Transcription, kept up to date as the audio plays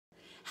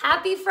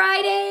Happy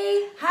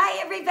Friday. Hi,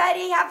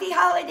 everybody. Happy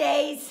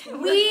holidays.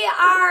 We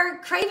are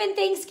craving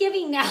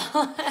Thanksgiving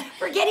now.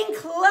 We're getting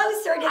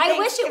closer to Thanksgiving. I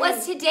wish it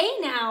was today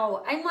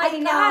now. I'm like,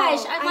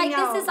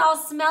 this is all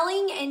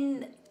smelling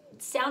and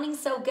sounding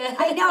so good.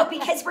 I know,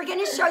 because we're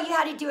going to show you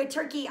how to do a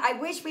turkey. I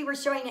wish we were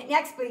showing it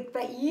next week,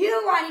 but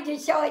you wanted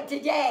to show it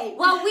today.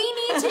 Well, we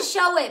need to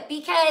show it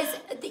because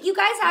you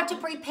guys have to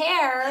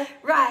prepare.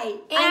 Right.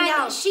 And I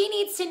know. She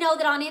needs to know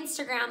that on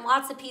Instagram,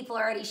 lots of people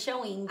are already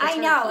showing the I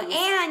know. turkeys.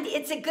 And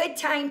it's a good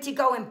time to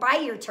go and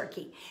buy your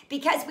turkey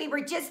because we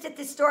were just at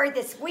the store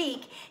this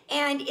week,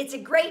 and it's a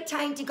great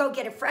time to go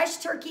get a fresh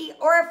turkey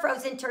or a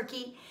frozen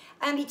turkey.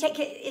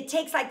 It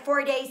takes like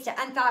 4 days to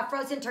unthaw a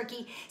frozen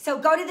turkey. So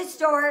go to the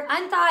store.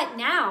 Unthaw it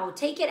now.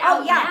 Take it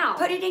out now.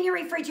 Put it in your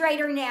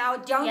refrigerator now.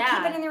 Don't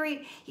keep it in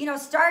the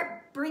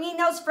start bringing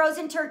those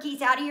frozen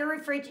turkeys out of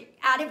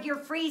your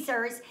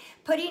freezers,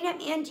 putting them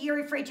into your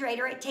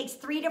refrigerator. It takes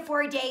 3 to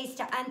 4 days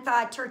to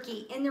unthaw a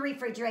turkey in the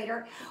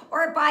refrigerator,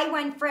 or buy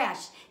one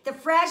fresh. The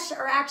fresh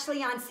are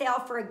actually on sale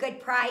for a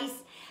good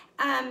price.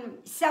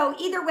 So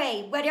either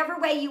way, whatever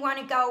way you want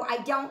to go, I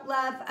don't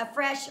love a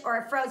fresh or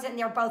a frozen.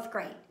 They're both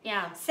great.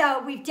 Yeah.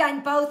 So we've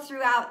done both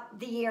throughout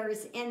the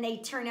years, and they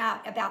turn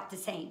out about the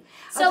same.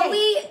 So okay.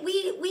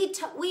 we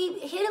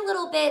hit a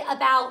little bit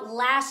about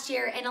last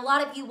year, and a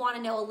lot of you want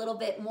to know a little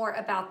bit more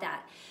about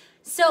that.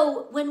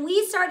 So when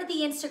we started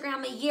the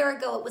Instagram a year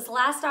ago, it was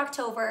last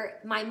October,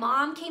 my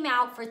mom came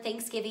out for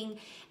Thanksgiving,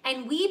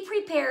 and we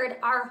prepared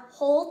our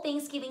whole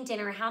Thanksgiving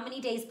dinner how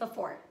many days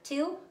before?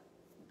 2?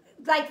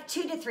 Like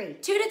 2 to 3. 2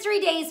 to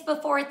 3 days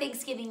before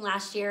Thanksgiving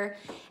last year.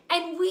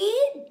 And we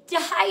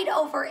died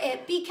over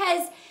it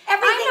because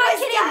everything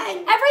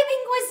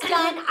was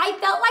done. I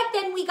felt like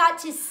then we got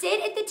to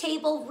sit at the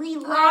table,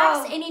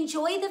 relax, and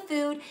enjoy the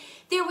food.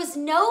 There was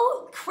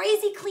no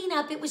crazy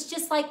cleanup. It was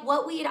just like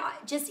what we had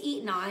just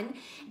eaten on.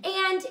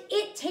 And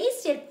it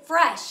tasted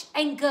fresh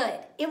and good.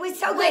 It was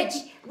so good.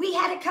 We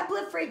had a couple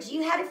of fridges.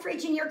 You had a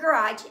fridge in your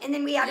garage, and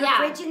then we had a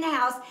fridge in the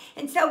house.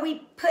 And so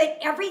we put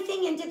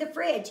everything into the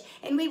fridge,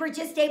 and we were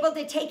just able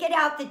to take it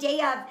out the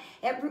day of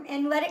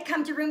and let it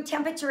come to room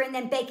temperature and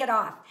then bake it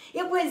off.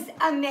 It was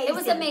amazing. It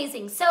was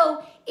amazing.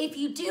 So if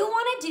you do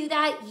want to do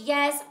that,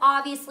 yes,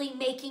 obviously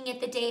making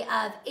it the day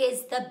of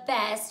is the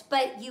best.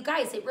 But you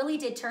guys, it really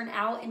did turn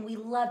out, and we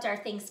loved our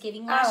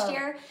Thanksgiving last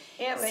year.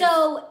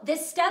 So the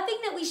stuffing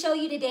that we show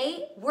you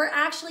today, we're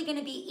actually going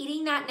to be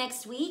eating that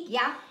next week.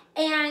 Yeah.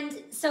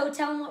 And so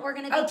tell them what we're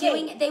going to be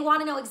doing. They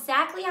want to know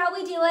exactly how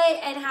we do it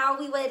and how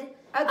we would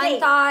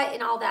unthaw it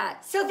and all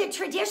that. So the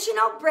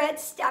traditional bread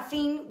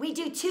stuffing, we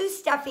do 2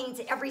 stuffings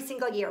every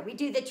single year. We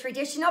do the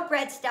traditional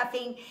bread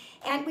stuffing,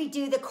 and we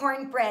do the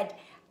cornbread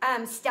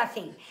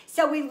stuffing.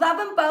 So we love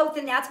them both,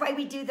 and that's why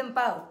we do them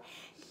both.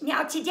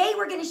 Now today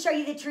we're going to show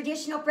you the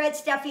traditional bread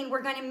stuffing.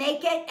 We're going to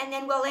make it, and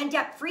then we'll end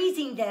up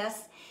freezing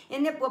this.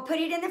 We'll put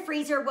it in the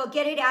freezer. We'll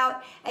get it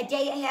out a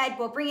day ahead.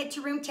 We'll bring it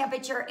to room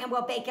temperature, and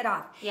we'll bake it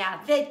off. Yeah.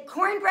 The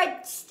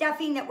cornbread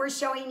stuffing that we're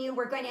showing you,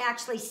 we're going to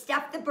actually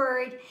stuff the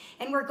bird,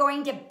 and we're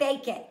going to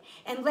bake it.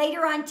 And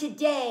later on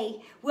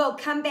today, we'll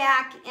come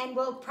back, and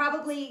we'll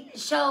probably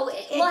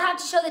we'll have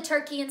to show the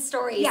turkey in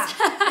stories. Yeah.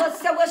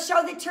 So we'll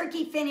show the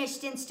turkey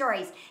finished in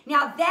stories.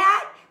 Now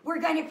that we're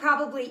going to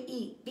probably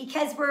eat,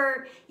 because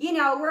we're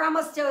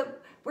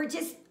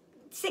just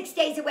 6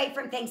 days away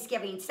from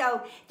Thanksgiving.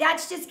 So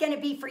that's just going to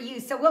be for you.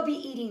 So we'll be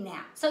eating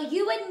that. So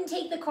you wouldn't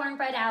take the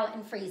cornbread out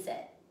and freeze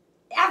it?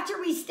 After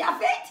we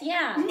stuff it?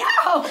 Yeah.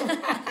 No.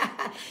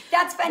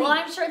 That's funny. Well,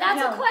 I'm sure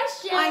that's a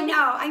question. I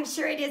know. I'm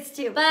sure it is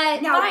too.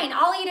 But fine.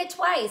 I'll eat it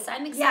twice.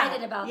 I'm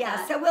excited about that.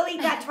 Yeah, so we'll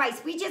eat that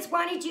twice. We just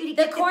wanted you to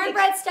get the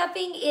cornbread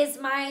stuffing is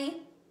my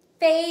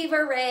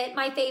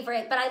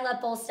favorite, but I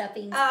love both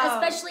stuffings,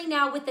 especially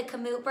now with the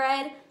kamut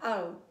bread.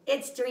 Oh,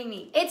 it's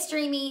dreamy. It's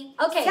dreamy.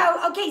 Okay.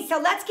 So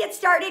let's get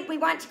started. We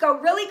want to go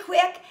really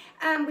quick.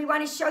 We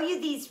want to show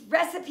you these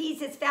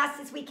recipes as fast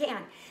as we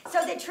can.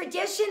 So the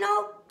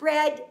traditional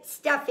bread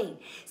stuffing.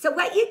 So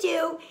what you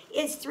do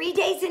is 3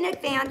 days in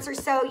advance or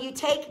so, you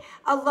take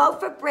a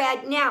loaf of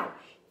bread. Now,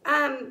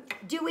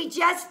 do we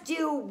just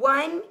do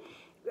one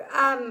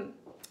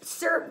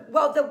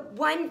the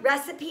one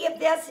recipe of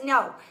this?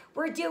 No,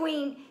 we're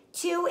doing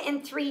 2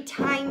 and 3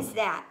 times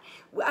that.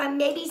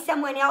 Maybe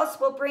someone else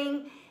will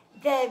bring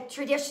the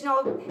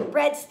traditional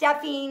bread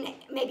stuffing.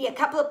 Maybe a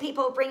couple of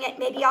people bring it.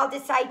 Maybe I'll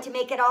decide to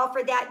make it all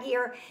for that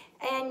year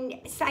and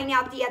sign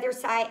out the other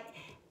side.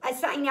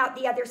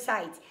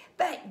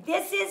 But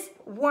this is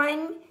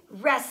one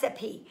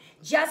recipe,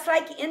 just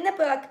like in the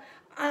book.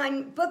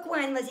 On book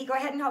 1, Lizzie, go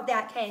ahead and hold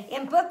that. Okay.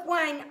 In book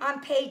 1, on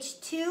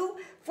page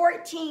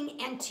 214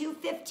 and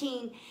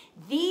 215,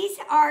 these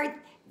are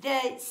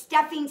the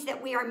stuffings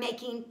that we are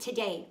making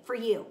today for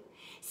you.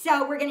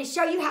 So we're going to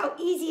show you how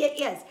easy it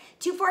is.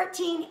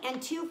 214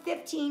 and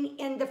 215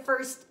 in the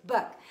first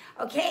book.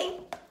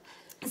 Okay?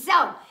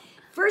 So,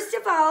 first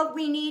of all,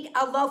 we need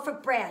a loaf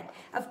of bread.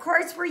 Of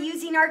course, we're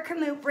using our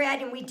kamut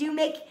bread, and we do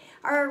make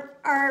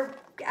our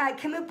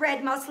kamut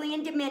bread, mostly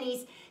into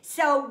minis.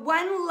 So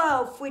 1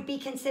 loaf would be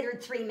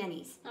considered 3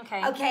 minis.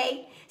 Okay.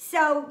 Okay.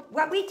 So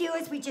what we do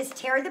is we just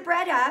tear the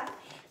bread up.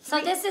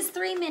 So this is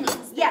 3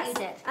 minis that yes. you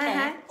did.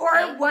 Okay.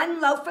 Or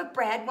 1 loaf of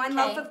bread, 1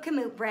 loaf of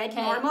kamut bread,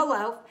 normal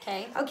loaf.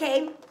 Okay.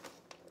 Okay.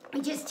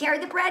 We just tear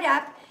the bread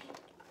up.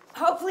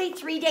 Hopefully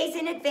 3 days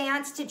in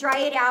advance to dry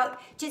it out.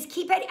 Just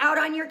keep it out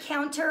on your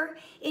counter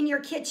in your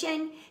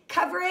kitchen.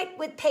 Cover it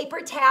with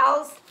paper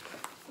towels.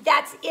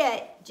 That's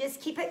it.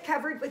 Just keep it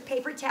covered with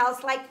paper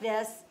towels like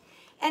this.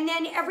 And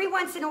then every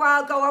once in a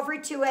while, go over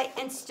to it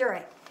and stir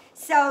it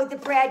so the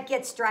bread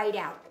gets dried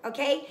out,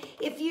 okay?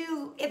 If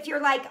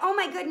you're like, oh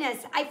my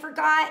goodness, I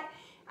forgot,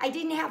 I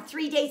didn't have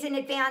 3 days in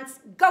advance,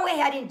 go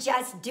ahead and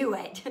just do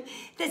it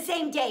the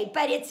same day.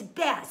 But it's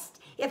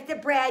best if the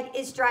bread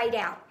is dried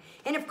out.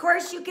 And of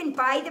course, you can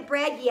buy the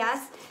bread,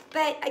 yes.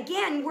 But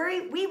again,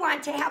 we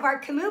want to have our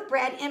kamut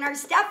bread in our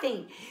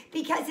stuffing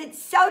because it's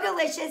so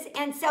delicious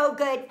and so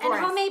good for us.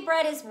 And homemade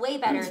bread is way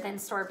better than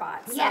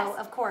store-bought, so yes.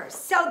 of course.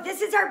 So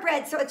this is our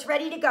bread, so it's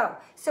ready to go.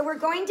 So we're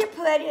going to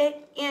put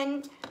it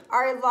in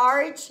our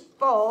large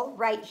bowl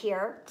right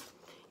here.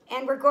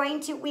 And we're going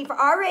to, we've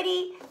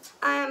already...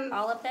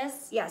 all of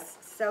this? Yes.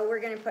 So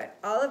we're going to put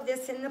all of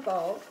this in the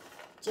bowl,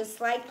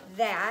 just like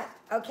that,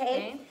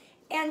 okay?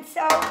 And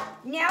so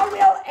now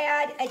we'll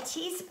add a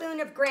teaspoon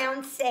of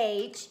ground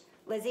sage.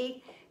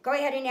 Lizzie, go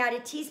ahead and add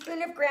a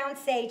teaspoon of ground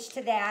sage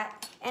to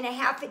that and a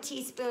 1/2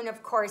 teaspoon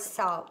of coarse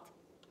salt.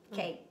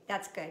 Okay,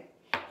 that's good.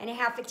 And a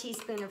 1/2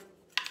 teaspoon of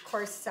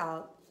coarse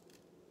salt.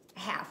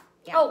 Half.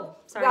 Yeah. Oh,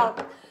 sorry.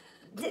 Well,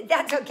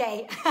 that's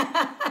okay.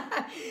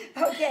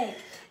 Okay.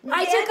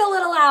 I took a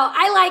little out.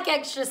 I like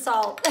extra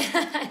salt.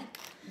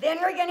 Then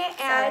we're going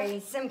to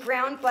add some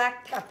ground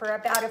black pepper,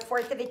 about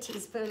 1/4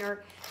 teaspoon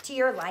or to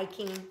your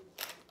liking.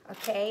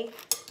 Okay.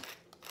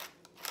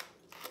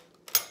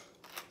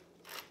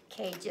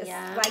 Okay, just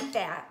like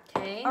that.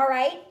 Okay. All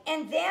right.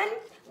 And then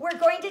we're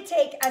going to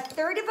take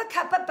 1/3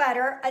 cup of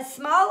butter, a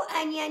small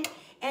onion,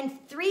 and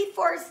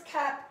 3/4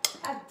 cup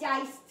of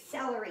diced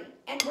celery.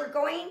 And we're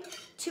going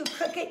to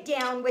cook it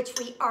down, which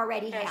we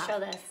already have. Show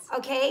this.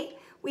 Okay.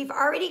 We've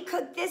already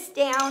cooked this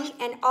down,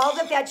 and all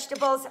the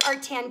vegetables are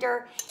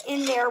tender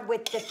in there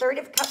with the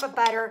 1/3 cup of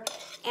butter.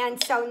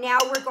 And so now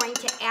we're going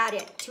to add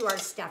it to our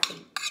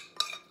stuffing.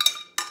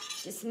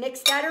 Just mix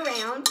that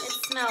around. It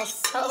smells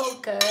so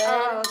good.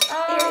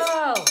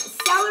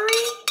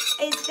 Celery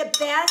is the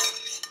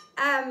best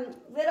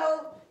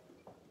little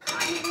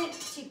condiment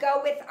to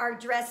go with our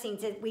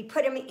dressings. We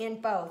put them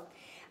in both.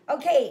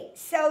 Okay,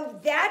 so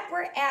that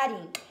we're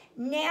adding.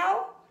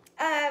 Now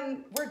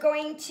we're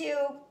going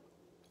to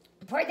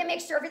pour the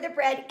mixture over the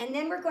bread, and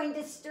then we're going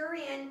to stir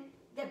in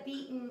the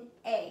beaten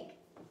egg,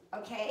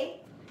 okay?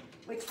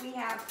 Which we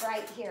have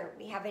right here.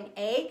 We have an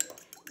egg.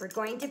 We're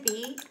going to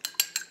beat.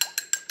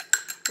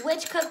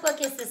 Which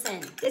cookbook is this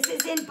in? This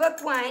is in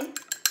book 1.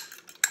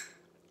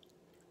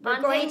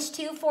 On page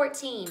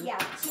 214. Yeah,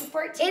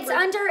 214. It's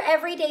under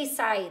everyday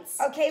sights.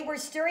 Okay, we're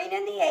stirring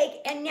in the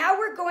egg, and now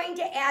we're going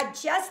to add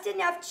just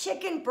enough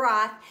chicken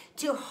broth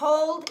to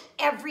hold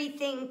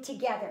everything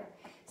together.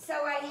 So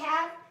I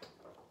have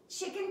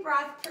chicken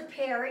broth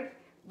prepared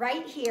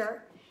right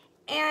here,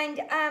 and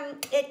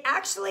it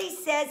actually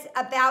says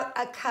about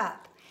 1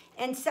 cup.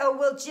 And so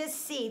we'll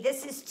just see.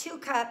 This is 2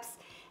 cups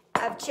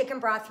of chicken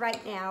broth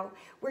right now.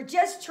 We're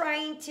just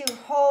trying to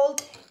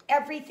hold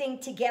everything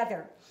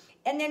together.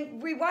 And then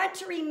we want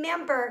to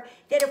remember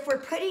that if we're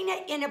putting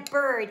it in a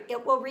bird,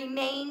 it will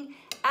remain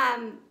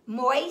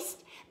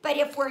moist. But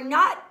if we're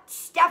not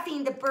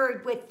stuffing the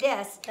bird with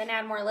this, then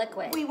add more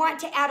liquid. We want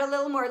to add a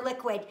little more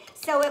liquid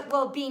so it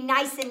will be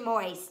nice and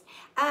moist.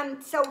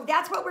 So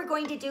that's what we're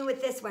going to do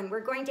with this one.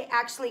 We're going to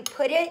actually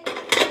put it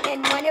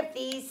in one of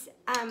these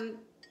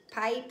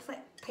pie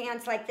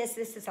pans like this.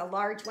 This is a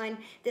large one.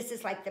 This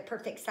is like the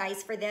perfect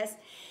size for this.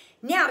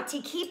 Now, to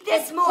keep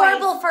this it's moist...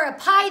 horrible for a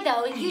pie,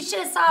 though. You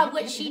should have saw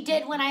what she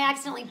did when I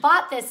accidentally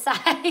bought this size.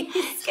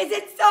 Because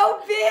it's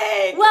so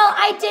big. Well,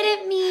 I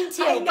didn't mean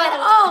to, but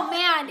oh,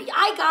 man,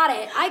 I got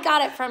it. I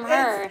got it from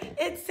her.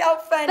 It's so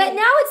funny. But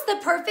now it's the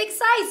perfect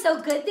size, so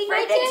good thing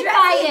I did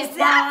buy it,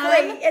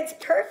 exactly. Mom. It's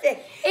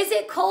perfect. Is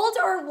it cold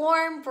or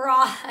warm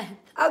broth?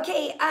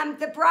 Okay,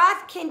 the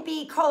broth can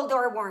be cold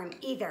or warm,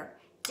 either.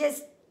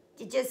 Just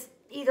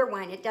either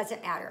one. It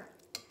doesn't matter.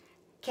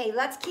 Okay,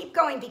 let's keep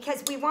going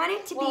because we want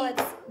it to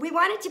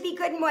be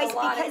good and moist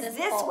because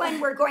this one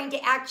we're going to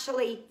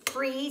actually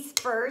freeze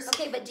first.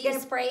 Okay, but do you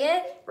spray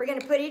it? We're going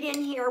to put it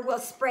in here. We'll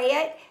spray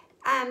it,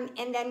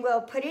 and then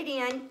we'll put it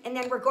in, and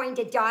then we're going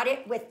to dot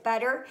it with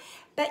butter.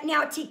 But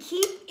now to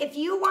keep, if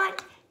you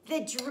want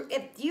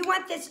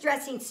this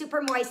dressing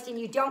super moist and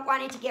you don't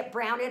want it to get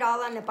brown at all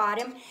on the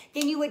bottom,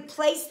 then you would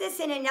place this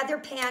in another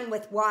pan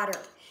with water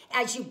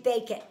as you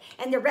bake it,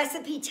 and the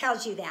recipe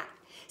tells you that.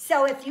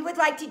 So if you would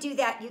like to do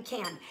that, you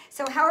can.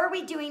 So how are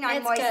we doing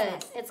on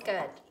moistness? It's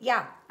good.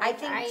 Yeah, I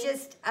think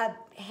just a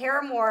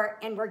hair more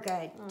and we're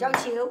good.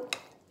 Don't you?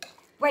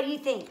 What do you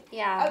think?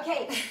 Yeah.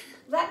 Okay,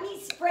 let me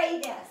spray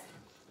this.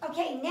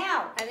 Okay,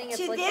 now I think it's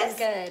looking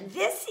good.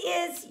 This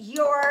is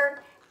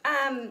your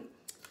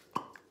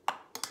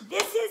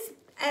this is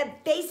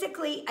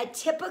basically a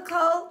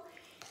typical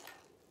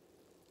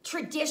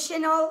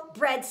traditional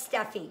bread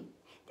stuffing.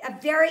 A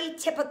very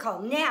typical.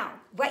 Now,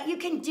 what you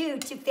can do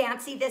to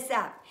fancy this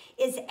up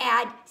is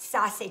add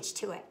sausage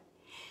to it.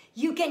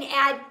 You can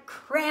add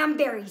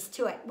cranberries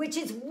to it, which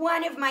is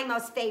one of my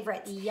most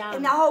favorites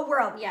in the whole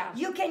world. Yeah.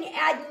 You can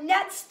add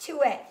nuts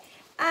to it.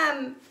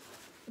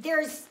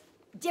 There's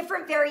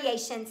different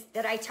variations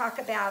that I talk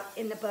about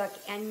in the book,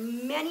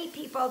 and many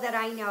people that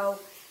I know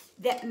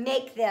that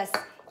make this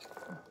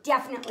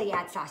definitely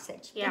add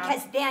sausage,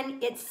 because then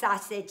it's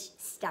sausage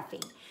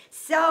stuffing.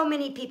 So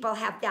many people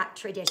have that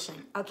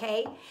tradition,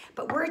 okay?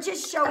 But we're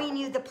just showing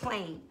you the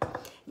plain.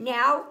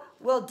 Now,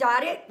 we'll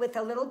dot it with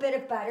a little bit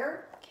of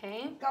butter.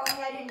 Okay. Go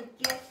ahead and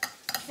get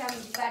some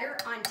butter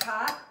on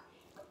top.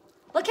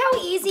 Look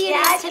how easy it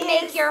is to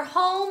make your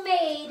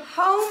homemade.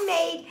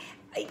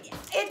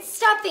 It's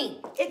stuffing.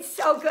 It's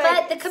so good.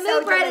 But the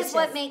Camus bread delicious. is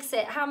what makes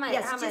it. How much?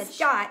 Yes, how just much?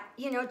 dot,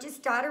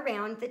 just dot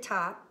around the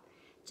top,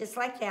 just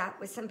like that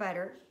with some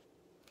butter.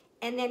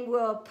 And then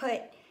we'll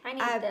put... I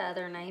need the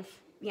other knife.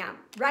 Yeah.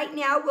 Right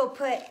now, we'll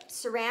put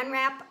saran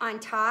wrap on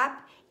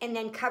top and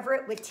then cover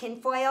it with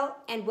tin foil,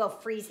 and we'll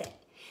freeze it.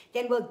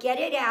 Then we'll get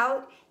it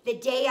out the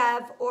day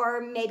of,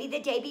 or maybe the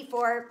day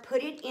before,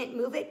 put it in,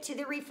 move it to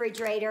the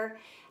refrigerator,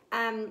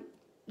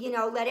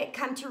 let it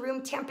come to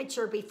room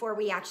temperature before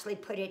we actually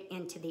put it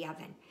into the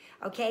oven,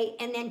 okay?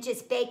 And then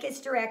just bake as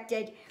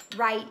directed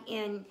right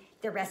in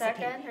the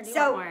recipe.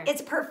 So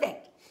it's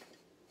perfect.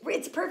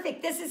 It's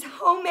perfect. This is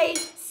homemade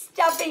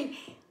stuffing.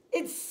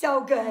 It's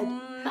so good.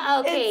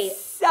 Okay. It's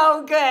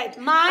so good.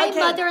 My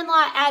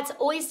mother-in-law adds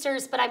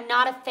oysters, but I'm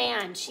not a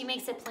fan. She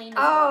makes it plain.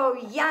 Oh,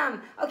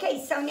 yum.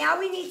 Okay, so now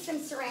we need some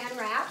saran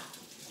wrap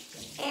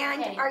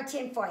and our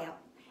tin foil.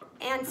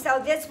 And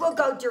so this will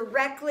go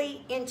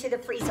directly into the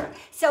freezer.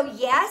 So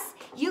yes,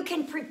 you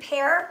can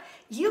prepare,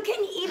 you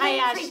can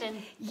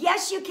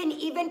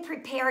even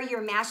prepare your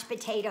mashed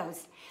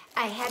potatoes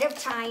ahead of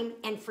time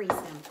and freeze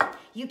them.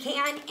 You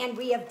can, and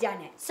we have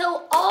done it.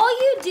 So all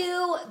you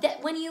do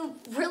that when you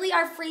really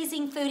are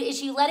freezing food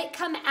is you let it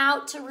come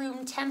out to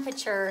room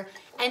temperature,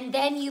 and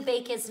then you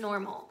bake as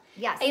normal.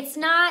 Yes. It's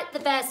not the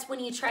best when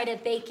you try to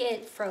bake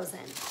it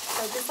frozen.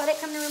 So just let it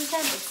come to room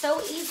temp. It's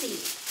so easy.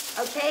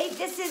 Okay,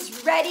 this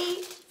is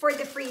ready for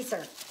the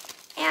freezer.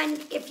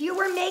 And if you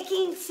were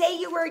making, say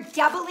you were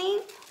doubling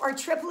or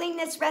tripling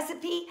this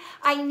recipe,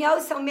 I know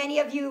so many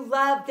of you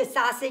love the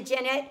sausage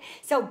in it.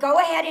 So go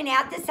ahead and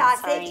add the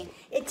sausage.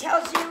 It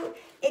tells you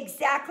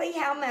exactly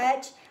how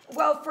much.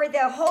 Well, for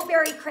the whole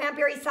berry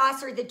cranberry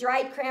sauce or the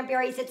dried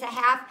cranberries, it's a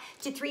 1/2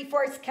 to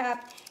 3/4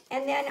 cup.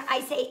 And then I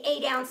say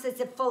 8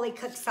 ounces of fully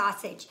cooked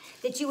sausage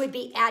that you would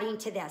be adding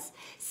to this.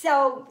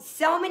 So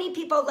many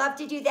people love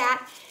to do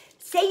that.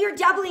 Say you're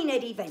doubling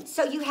it even.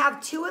 So you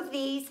have 2 of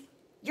these.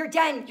 You're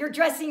done. Your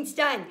dressing's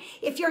done.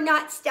 If you're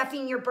not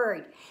stuffing your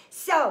bird.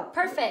 So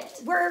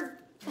perfect. We're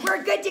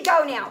good to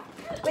go now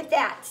with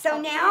that. So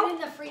now put it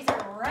in the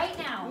freezer right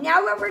now.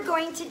 Now what we're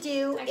going to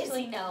do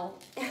no.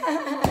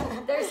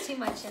 There's too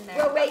much in there.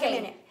 Well, wait a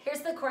minute.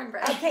 Here's the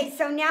cornbread. Okay,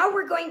 so now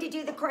we're going to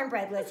do the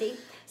cornbread, Lizzie.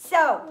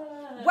 So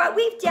what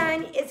we've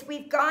done is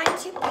we've gone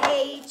to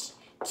page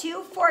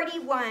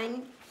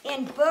 241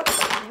 in book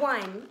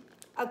 1.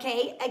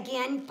 Okay,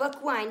 again,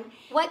 book 1.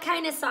 What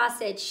kind of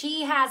sausage?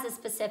 She has a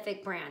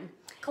specific brand.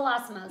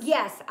 Colosimo's.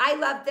 Yes, I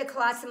love the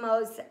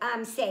Colosimo's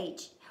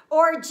sage.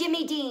 Or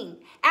Jimmy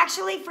Dean.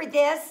 Actually, for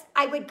this,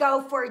 I would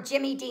go for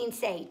Jimmy Dean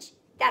sage.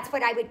 That's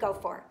what I would go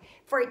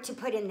for it to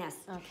put in this.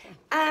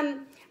 Okay.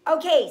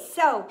 Okay,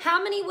 so.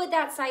 How many would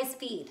that size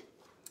feed?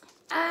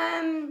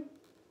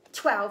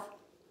 12.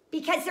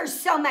 Because there's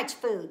so much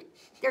food.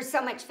 There's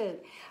so much food.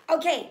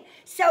 Okay,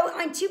 so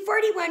on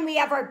 241, we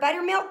have our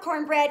buttermilk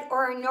cornbread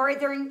or our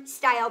northern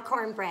style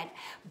cornbread.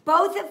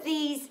 Both of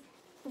these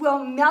will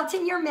melt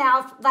in your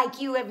mouth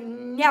like you have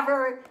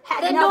never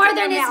had. The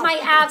northern is my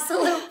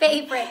absolute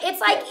favorite.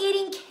 It's like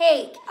eating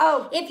cake.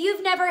 Oh. If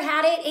you've never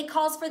had it, it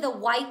calls for the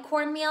white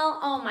cornmeal.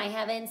 Oh my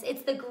heavens.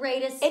 It's the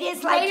greatest,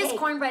 greatest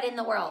cornbread in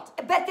the world.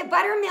 But the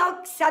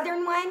buttermilk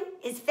southern one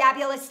is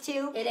fabulous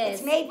too. It is.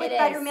 It's made with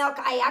buttermilk.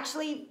 I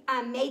actually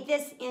made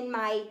this in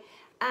my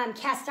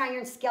cast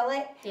iron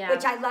skillet,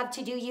 which I love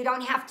to do. You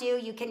don't have to.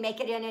 You can make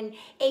it in an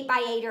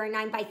 8x8 or a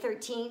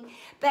 9x13.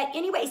 But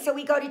anyway, so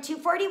we go to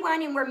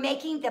 241 and we're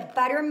making the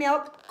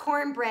buttermilk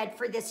cornbread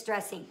for this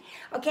dressing.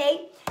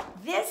 Okay,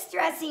 this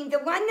dressing, the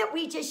one that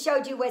we just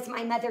showed you was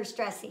my mother's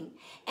dressing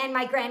and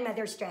my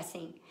grandmother's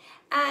dressing.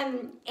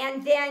 And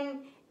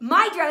then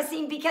my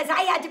dressing, because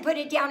I had to put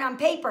it down on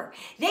paper.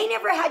 They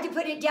never had to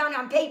put it down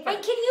on paper.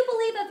 And can you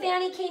believe a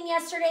Fanny came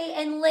yesterday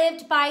and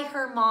lived by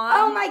her mom?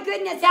 Oh my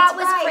goodness, that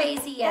was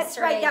crazy yesterday. That's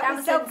right, that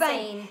was so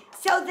insane.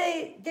 So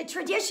the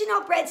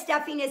traditional bread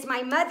stuffing is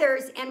my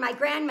mother's and my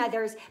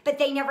grandmother's, but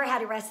they never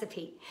had a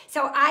recipe.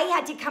 So I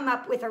had to come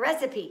up with a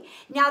recipe.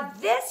 Now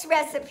this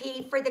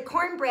recipe for the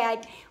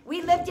cornbread,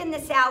 we lived in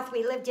the South.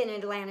 We lived in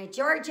Atlanta,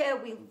 Georgia.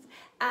 We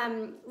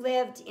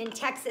lived in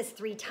Texas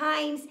 3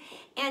 times.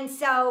 And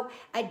so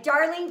a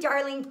darling,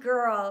 darling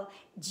girl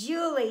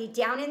Julie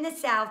down in the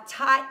South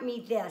taught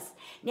me this.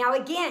 Now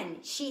again,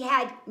 she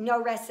had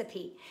no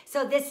recipe.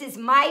 So this is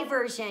my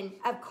version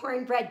of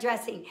cornbread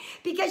dressing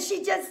because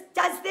she just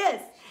does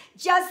this.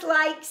 Just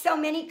like so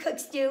many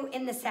cooks do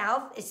in the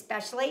South,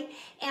 especially,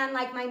 and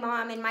like my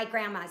mom and my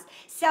grandma's.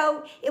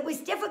 So it was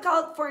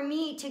difficult for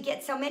me to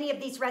get so many of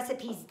these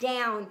recipes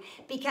down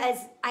because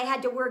I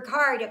had to work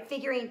hard at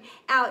figuring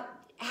out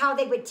how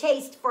they would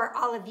taste for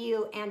all of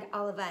you and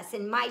all of us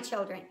and my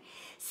children.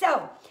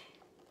 So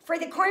for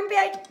the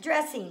cornbread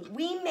dressing,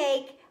 we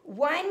make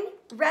one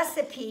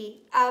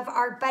recipe of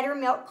our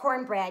buttermilk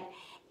cornbread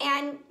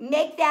and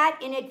make that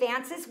in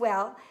advance as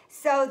well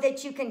so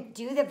that you can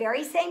do the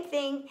very same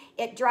thing.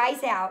 It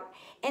dries out.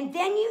 And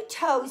then you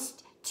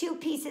toast 2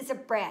 pieces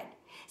of bread.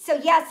 So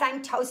yes,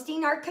 I'm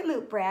toasting our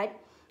kamut bread,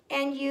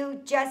 and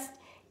you just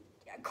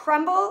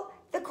crumble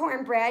the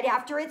cornbread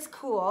after it's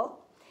cool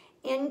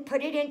and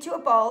put it into a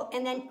bowl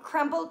and then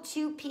crumble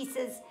 2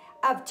 pieces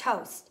of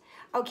toast,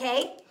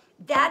 okay?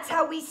 That's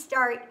how we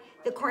start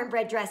the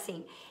cornbread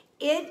dressing.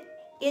 It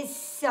is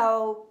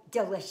so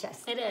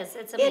delicious. It is.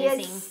 It's amazing.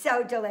 It is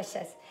so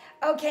delicious.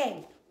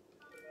 Okay,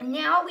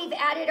 now we've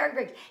added our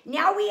ribs.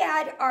 Now we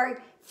add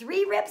our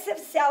 3 ribs of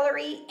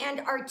celery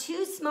and our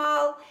 2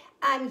 small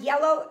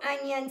yellow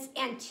onions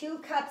and 2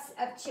 cups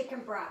of chicken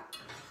broth,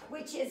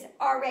 which is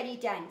already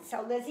done.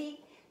 So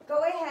Lizzie,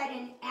 go ahead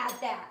and add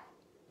that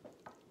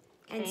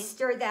and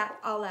stir that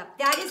all up.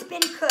 That has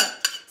been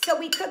cooked. So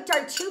we cooked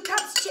our 2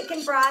 cups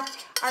chicken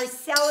broth, our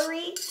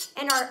celery,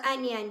 and our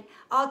onion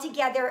all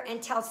together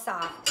until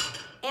soft,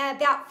 and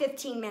about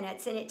 15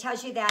 minutes, and it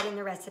tells you that in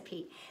the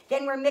recipe.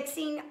 Then we're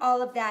mixing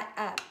all of that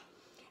up.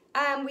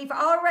 We've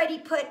already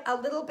put a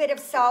little bit of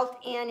salt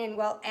in, and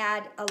we'll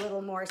add a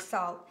little more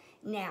salt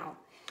now.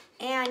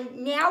 And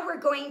now we're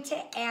going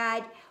to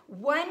add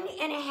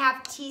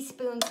 1½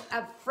 teaspoons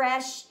of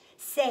fresh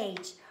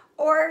sage,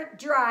 or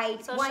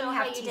dried, so 1/2 show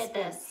how you teaspoon. did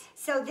this.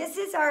 So this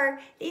is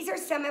these are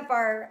some of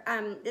our,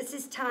 this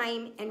is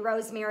thyme and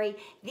rosemary.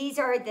 These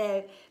are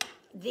the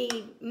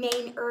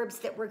main herbs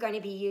that we're going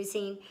to be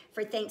using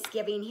for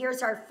Thanksgiving.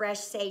 Here's our fresh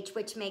sage,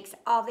 which makes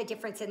all the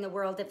difference in the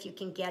world if you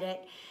can get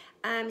it.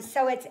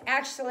 So it's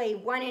actually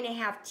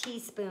 1½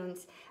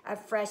 teaspoons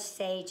of fresh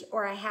sage,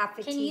 or 1/2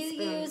 teaspoon. Can you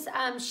use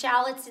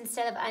shallots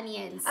instead of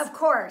onions? Of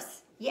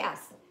course,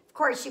 yes. Of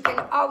course, you can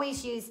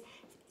always use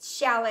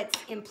shallots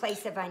in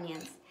place of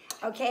onions.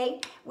 Okay,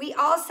 we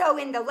also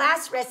in the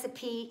last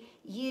recipe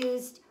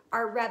used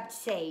our rubbed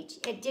sage.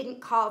 It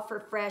didn't call for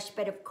fresh,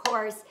 but of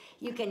course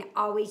you can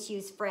always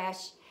use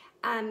fresh.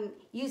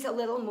 Use a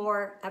little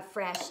more of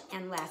fresh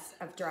and less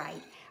of dried.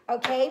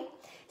 Okay,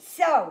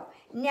 so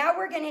now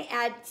we're going to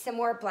add some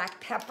more black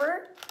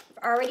pepper.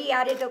 Already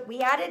added,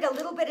 we added a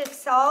little bit of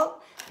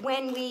salt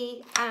when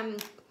we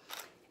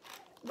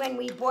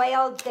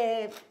boiled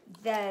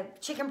the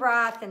chicken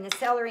broth and the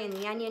celery and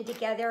the onion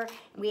together.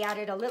 We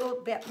added a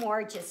little bit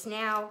more just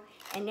now,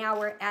 and now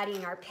we're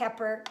adding our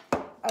pepper,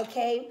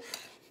 okay?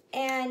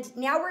 And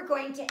now we're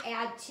going to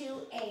add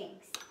 2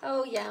 eggs.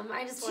 Oh, yum.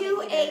 I just want 2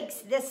 to eat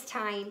eggs this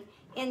time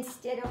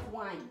instead of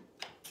 1,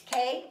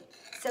 okay?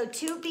 So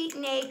 2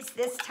 beaten eggs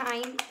this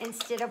time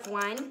instead of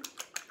 1.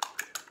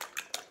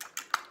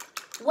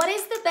 What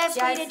is the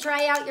best way to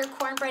dry out your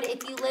cornbread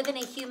if you live in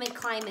a humid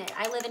climate?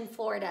 I live in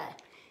Florida.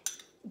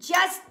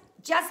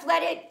 Just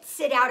let it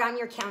sit out on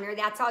your counter.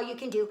 That's all you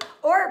can do.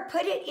 Or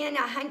put it in a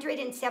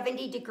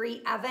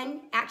 170-degree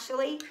oven,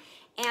 actually,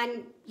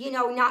 and, you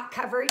know, not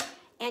covered,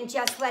 and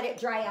just let it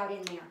dry out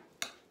in there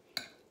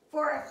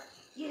for,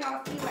 you know,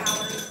 a few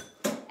hours.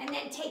 And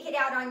then take it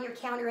out on your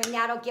counter, and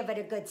that'll give it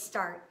a good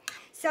start.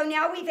 So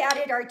now we've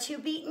added our 2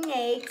 beaten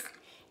eggs,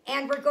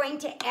 and we're going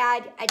to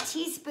add a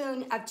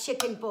teaspoon of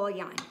chicken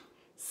bouillon.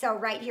 So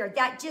right here,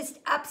 that just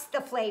ups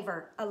the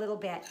flavor a little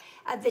bit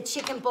of the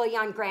chicken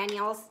bouillon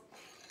granules.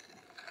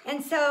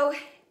 And so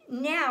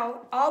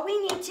now all we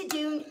need to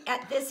do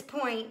at this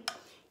point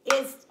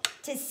is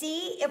to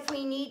see if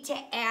we need to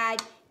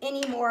add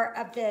any more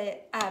of the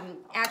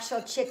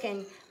actual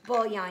chicken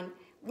bouillon,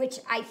 which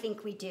I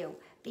think we do,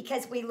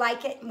 because we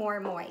like it more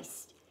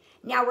moist.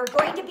 Now we're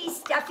going to be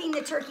stuffing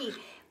the turkey.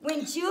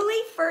 When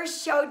Julie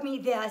first showed me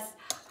this,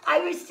 I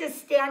was just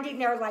standing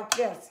there like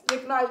this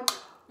with my,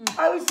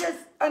 I was just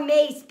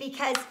amazed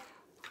because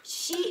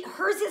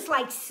hers is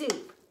like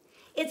soup.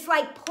 It's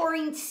like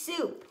pouring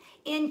soup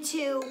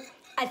into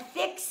a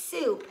thick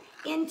soup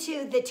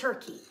into the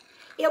turkey.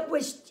 It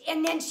was,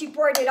 and then she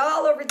poured it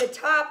all over the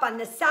top on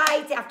the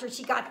sides after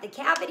she got the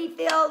cavity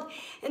filled,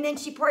 and then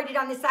she poured it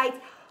on the sides.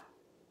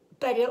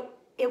 But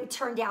it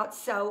turned out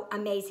so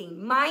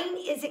amazing. Mine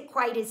isn't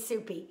quite as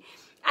soupy.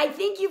 I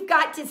think you've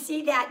got to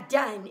see that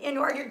done in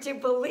order to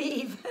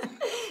believe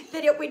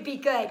that it would be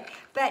good.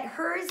 But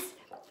hers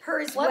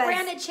what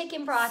brand of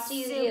chicken broth do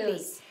you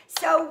use?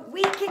 So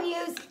we can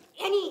use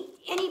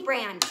any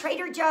brand,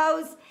 Trader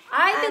Joe's.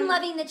 I've been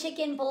loving the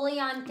chicken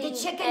bouillon thing. The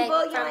chicken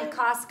bouillon from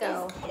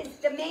Costco is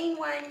the main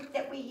one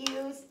that we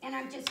use, and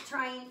I'm just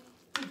trying.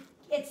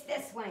 It's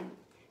this one.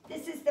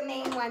 This is the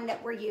main one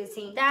that we're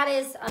using. That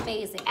is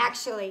amazing.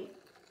 Actually,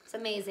 it's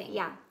amazing.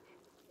 Yeah.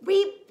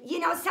 you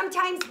know,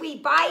 sometimes we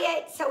buy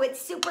it, so it's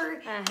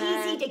super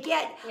easy to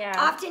get.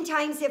 Yeah.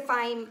 Oftentimes, if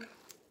I'm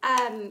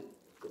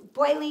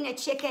boiling a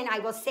chicken, I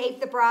will save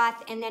the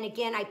broth, and then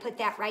again, I put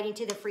that right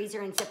into the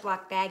freezer in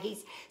Ziploc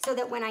baggies, so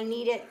that when I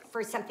need it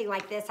for something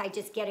like this, I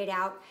just get it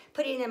out,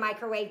 put it in the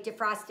microwave,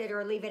 defrost it,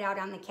 or leave it out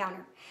on the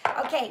counter.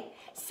 Okay,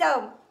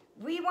 so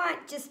we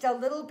want just a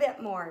little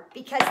bit more,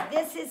 because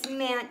this is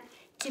meant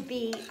to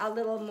be a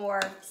little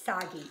more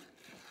soggy.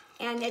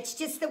 And it's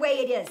just the way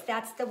it is.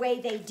 That's the way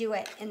they do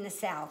it in the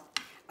South.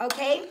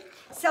 Okay?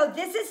 So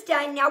this is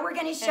done. Now we're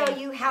going to show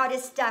you how to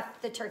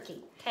stuff the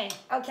turkey. Okay.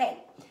 Okay.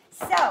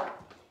 So,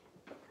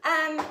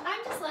 I'm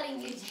just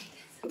letting you take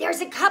this.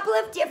 There's a couple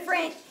of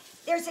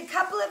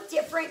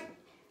different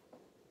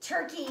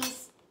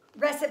turkeys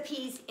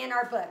recipes in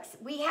our books.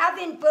 We have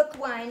in book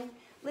 1,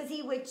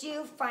 Lizzie, would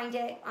you find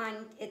it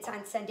it's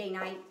on Sunday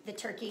night, the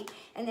turkey,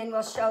 and then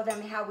we'll show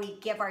them how we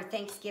give our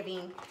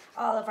Thanksgiving,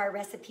 all of our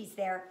recipes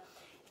there.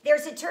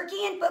 There's a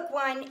turkey in book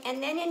 1,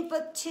 and then in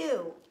book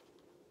 2,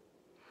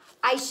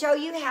 I show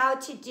you how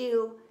to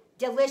do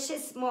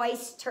delicious,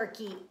 moist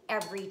turkey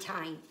every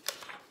time.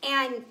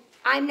 And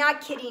I'm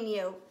not kidding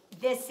you.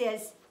 This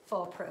is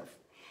foolproof.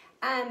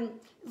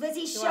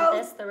 Lizzie,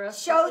 show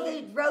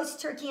the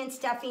roast turkey and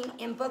stuffing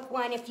in book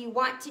 1 if you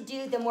want to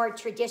do the more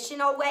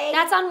traditional way.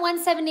 That's on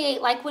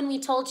 178. Like when we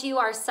told you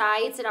our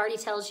sides, it already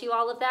tells you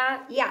all of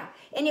that. Yeah.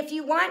 And if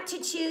you want to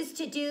choose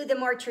to do the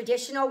more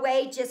traditional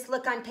way, just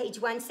look on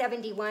page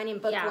 171 in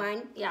book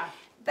 1. Yeah.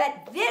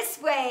 But this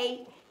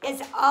way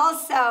is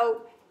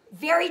also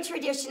very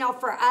traditional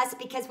for us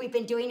because we've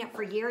been doing it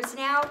for years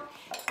now.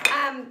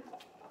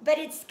 But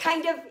it's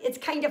kind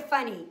of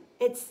funny.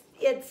 It's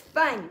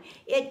fun.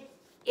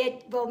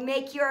 It will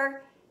make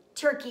your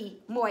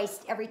turkey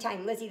moist every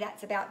time. Lizzie,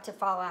 that's about to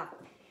fall out.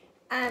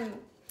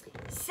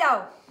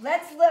 So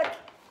let's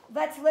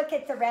look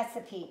at the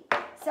recipe.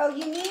 So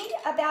you need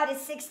about a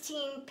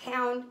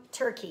 16-pound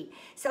turkey.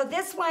 So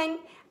this one,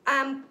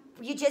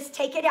 you just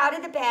take it out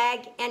of the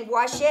bag and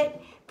wash it,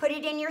 put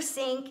it in your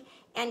sink,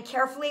 and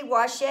carefully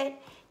wash it.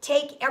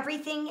 Take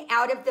everything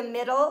out of the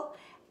middle,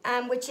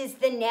 which is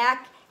the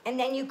neck, and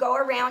then you go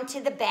around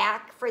to the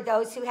back for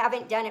those who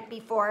haven't done it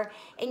before,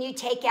 and you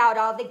take out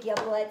all the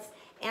giblets,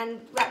 and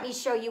let me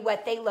show you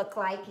what they look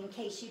like in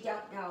case you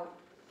don't know.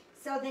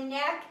 So the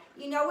neck,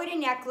 you know what a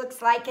neck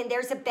looks like, and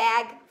there's a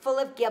bag full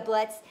of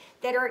giblets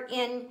that are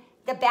in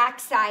the back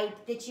side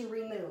that you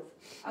remove,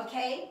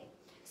 okay?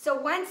 So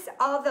once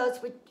all those,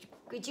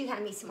 would you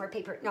hand me some more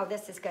paper? No,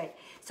 this is good.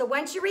 So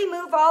once you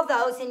remove all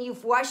those and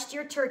you've washed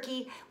your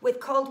turkey with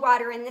cold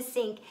water in the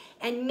sink,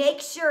 and make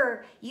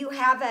sure you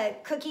have a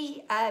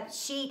cookie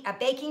sheet, a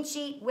baking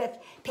sheet with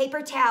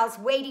paper towels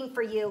waiting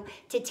for you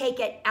to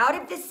take it out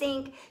of the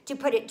sink, to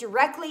put it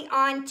directly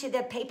onto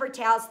the paper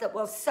towels that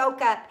will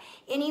soak up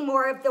any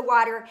more of the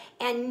water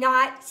and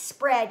not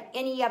spread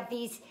any of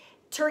these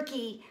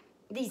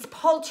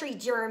poultry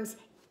germs.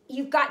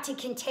 You've got to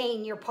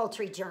contain your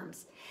poultry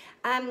germs.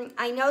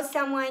 I know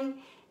someone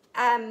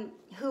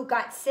who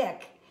got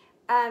sick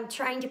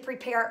trying to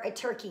prepare a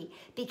turkey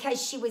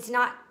because she was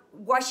not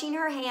washing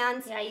her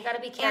hands. Yeah, you got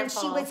to be careful. And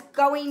she was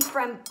going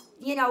from,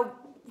 you know,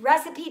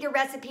 recipe to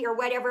recipe or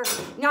whatever,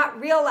 not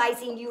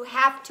realizing you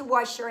have to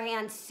wash your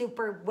hands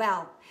super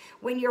well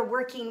when you're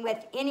working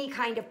with any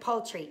kind of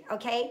poultry,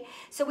 okay?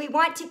 So we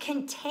want to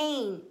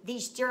contain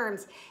these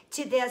germs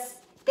to this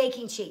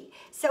baking sheet.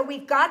 So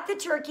we've got the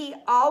turkey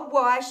all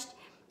washed.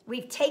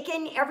 We've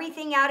taken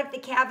everything out of the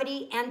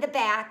cavity and the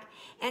back,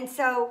 and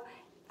so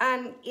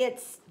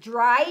it's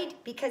dried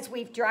because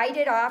we've dried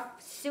it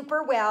off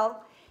super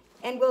well,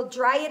 and we'll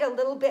dry it a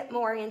little bit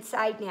more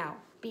inside now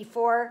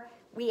before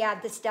we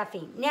add the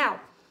stuffing. Now,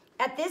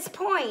 at this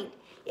point,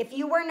 if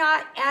you were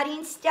not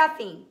adding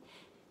stuffing,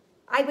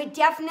 I would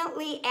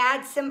definitely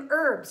add some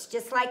herbs,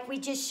 just like we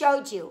just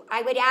showed you.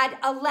 I would add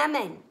a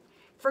lemon,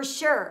 for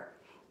sure,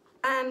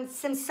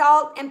 some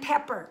salt and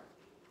pepper,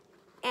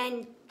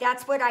 and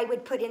that's what I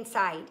would put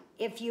inside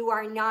if you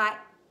are not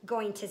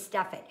going to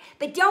stuff it.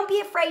 But don't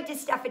be afraid to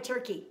stuff a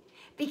turkey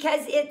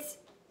because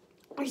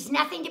there's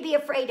nothing to be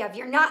afraid of.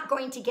 You're not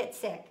going to get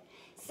sick.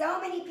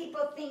 So many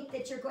people think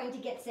that you're going to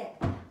get sick.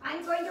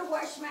 I'm going to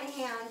wash my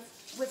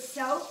hands with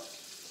soap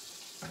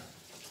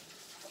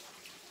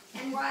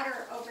and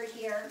water over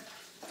here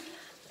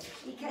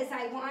because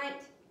I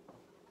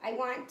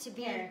want to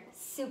be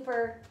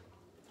super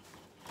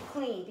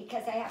clean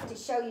because I have to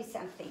show you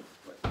something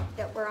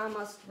that we're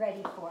almost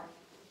ready for.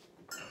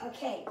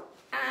 Okay,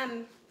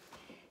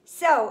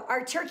 so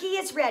our turkey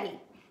is ready.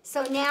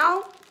 So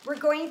now we're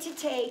going to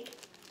take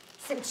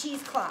some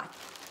cheesecloth.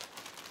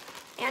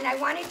 And I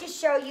wanted to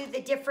show you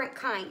the different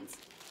kinds.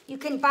 You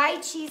can buy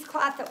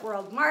cheesecloth at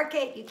World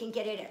Market. You can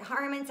get it at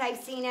Harmon's,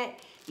 I've seen it.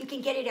 You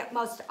can get it at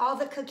most all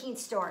the cooking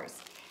stores.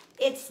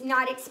 It's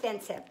not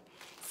expensive.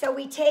 So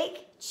we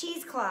take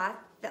cheesecloth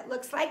that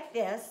looks like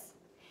this,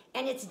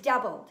 and it's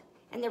doubled.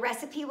 And the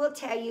recipe will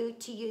tell you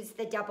to use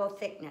the double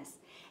thickness.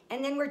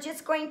 And then we're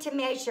just going to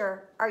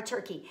measure our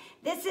turkey.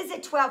 This is a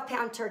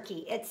 12-pound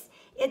turkey.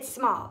 It's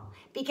small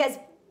because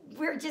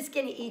we're just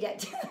gonna eat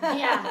it.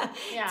 Yeah.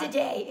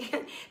 Today,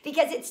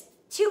 because it's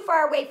too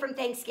far away from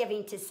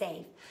Thanksgiving to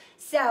save.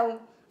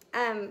 So,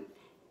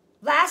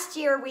 last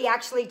year we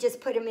actually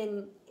just put them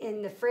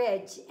in the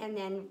fridge and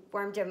then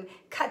warmed them,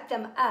 cut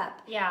them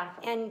up. Yeah.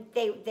 And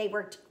they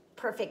worked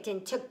perfect,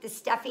 and took the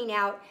stuffing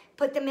out,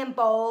 put them in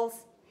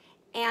bowls,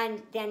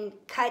 and then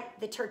cut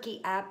the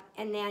turkey up,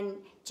 and then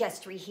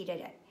just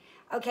reheated it.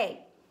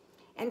 Okay,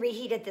 and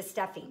reheated the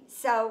stuffing.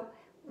 So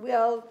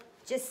we'll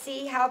just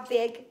see how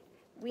big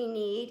we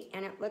need,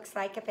 and it looks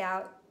like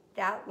about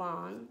that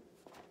long.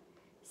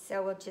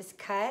 So we'll just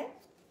cut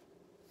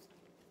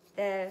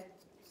the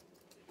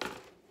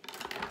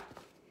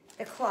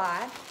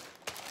cloth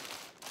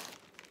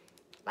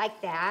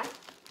like that.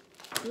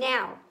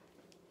 Now,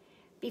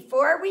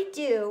 before we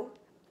do,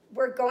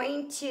 we're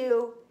going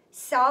to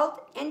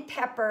salt and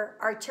pepper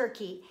our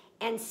turkey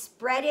and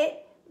spread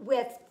it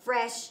with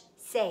fresh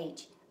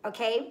sage,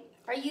 okay?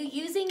 Are you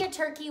using a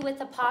turkey with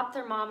a pop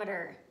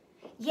thermometer?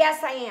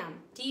 Yes, I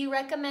am. Do you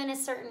recommend a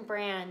certain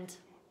brand?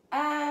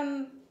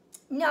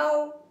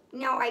 No,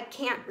 I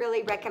can't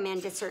really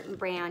recommend a certain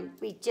brand.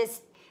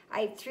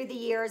 Through the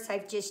years,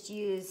 I've just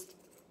used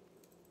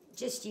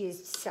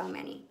so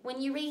many.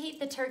 When you reheat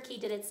the turkey,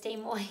 did it stay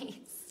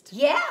moist?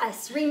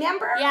 Yes,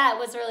 remember? Yeah, it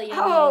was really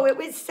yummy. Oh, it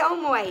was so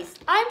moist.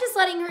 I'm just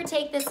letting her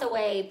take this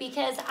away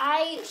because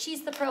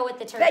she's the pro with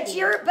the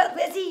turkey. But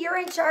Lizzie, you're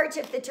in charge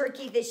of the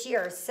turkey this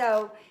year,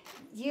 so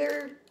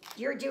you're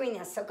doing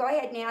this. So go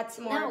ahead and add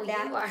some more of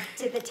that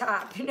to the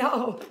top.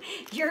 No,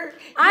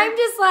 I'm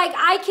just like,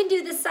 I can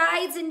do the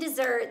sides and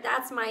dessert.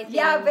 That's my thing.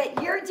 Yeah,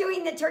 but you're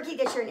doing the turkey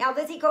this year. Now,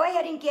 Lizzie, go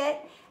ahead and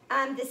get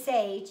the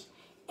sage,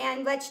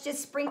 and let's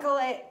just sprinkle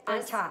it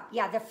on top.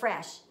 Yeah, the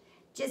fresh.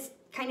 Just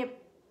kind of,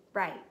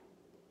 right.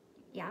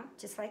 Yeah,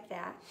 just like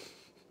that.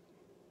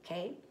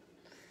 Okay.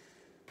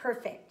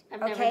 Perfect. I've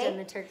never done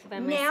the turkey by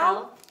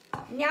myself.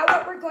 Now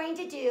what we're going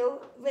to do,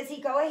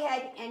 Lizzie, go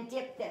ahead and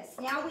dip this.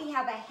 Now we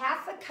have a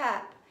half a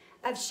cup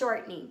of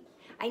shortening.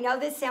 I know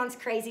this sounds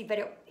crazy,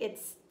 but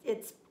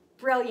it's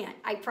brilliant,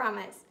 I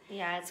promise.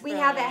 Yeah, it's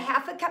brilliant. We have a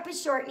half a cup of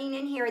shortening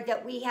in here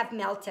that we have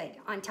melted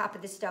on top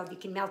of the stove. You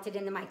can melt it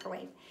in the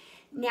microwave.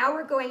 Now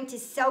we're going to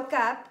soak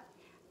up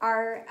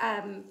our,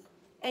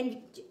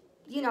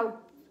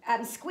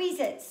 squeeze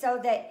it so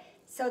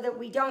that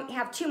we don't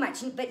have too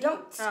much, but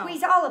don't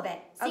squeeze all of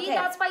it. See,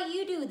 that's why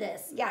you do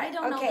this. Yeah, I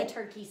don't know the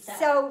turkey stuff.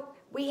 So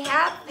we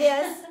have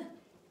this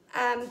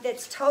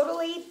that's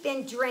totally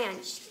been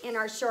drenched in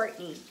our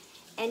shortening.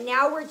 And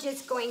now we're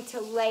just going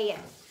to lay it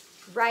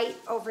right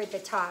over the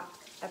top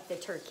of the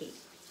turkey.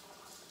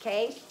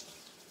 Okay?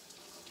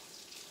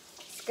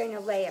 Just going to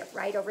lay it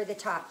right over the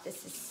top.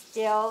 This is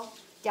still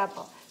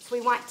double. So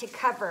we want to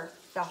cover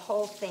the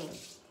whole thing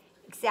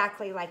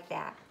exactly like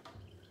that.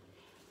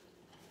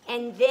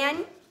 And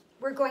then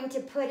we're going to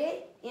put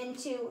it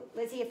into,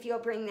 Lizzie, if you'll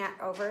bring that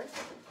over.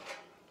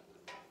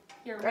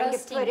 Your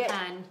roasting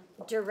pan.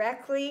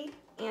 Directly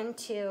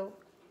into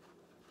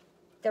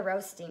the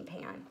roasting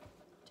pan.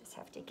 Just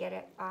have to get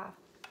it off.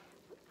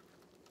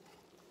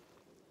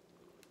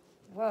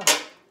 Whoa.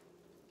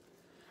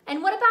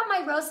 And what about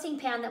my roasting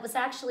pan that was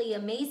actually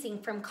amazing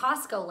from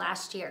Costco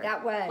last year?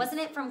 That was.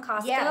 Wasn't it from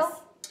Costco? Yes.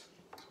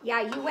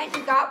 Yeah, you went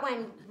and got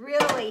one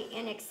really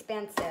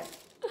inexpensive.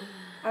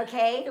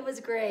 Okay? It was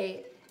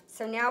great.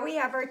 So now we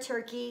have our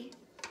turkey,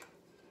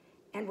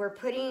 and we're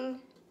putting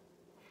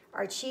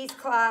our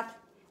cheesecloth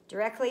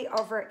directly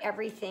over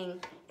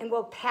everything, and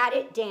we'll pat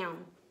it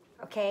down,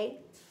 okay?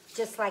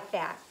 Just like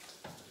that.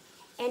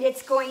 And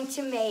it's going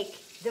to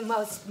make the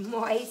most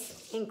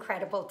moist,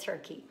 incredible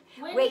turkey.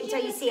 Wait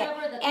until you see it.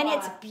 And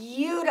it's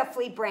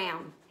beautifully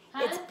brown.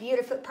 Huh? It's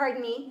beautiful.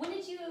 Pardon me. When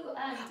did you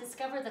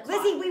discover the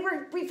cloth? Lizzie,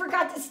 we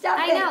forgot to stuff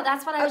it. I know,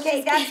 that's what I was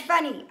Okay, that's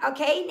funny.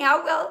 Okay,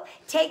 now we'll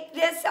take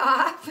this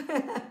off.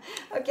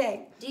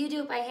 Okay. Do you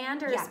do it by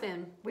hand or a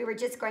spoon? We were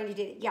just going to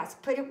do it. Yes,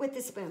 put it with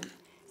the spoon.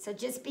 So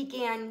just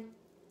begin.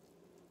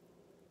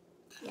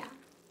 Yeah.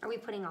 Are we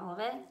putting all of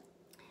it?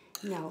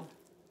 No.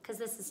 Because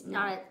this is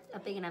not a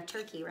big enough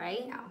turkey,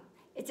 right? No.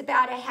 It's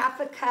about a half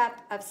a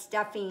cup of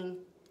stuffing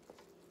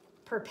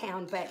per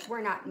pound, but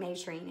we're not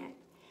measuring it.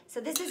 So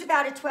this is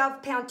about a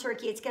 12-pound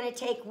turkey. It's going to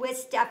take, with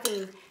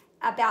stuffing,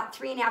 about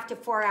 3.5 to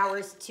 4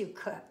 hours to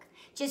cook.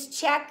 Just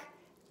check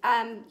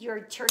your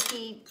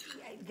turkey,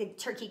 the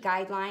turkey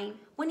guideline.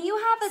 When you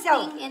have a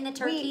thing in the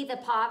turkey,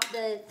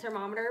 the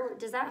thermometer,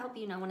 does that help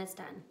you know when it's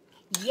done?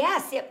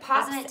 Yes, it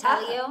pops up. Doesn't it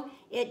tell you?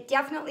 It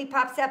definitely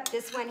pops up.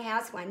 This one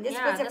has one. This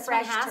was a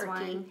fresh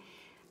turkey.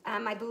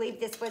 I believe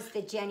this was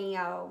the Jenny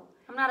O.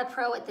 I'm not a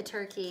pro at the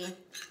turkey.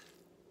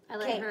 I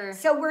let her.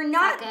 So we're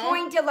not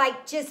going to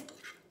just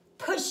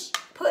push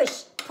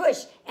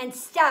and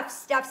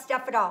stuff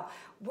it all.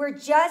 We're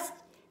just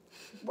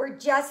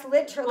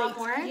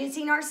literally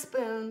using our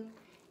spoon,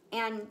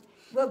 and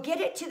we'll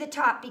get it to the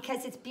top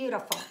because it's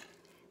beautiful.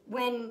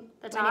 Well,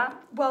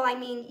 I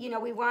mean,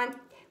 we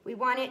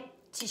want it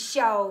to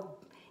show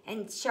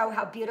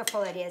how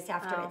beautiful it is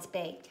after it's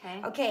baked.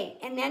 Okay,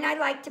 and then I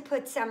like to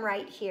put some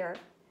right here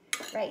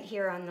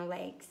on the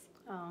legs.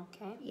 Oh,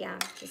 okay. Yeah,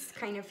 just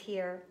kind of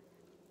here.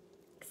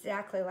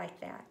 Exactly like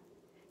that.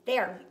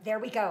 There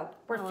we go.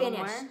 We're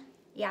finished.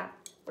 Yeah,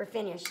 we're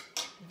finished.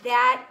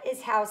 That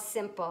is how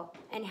simple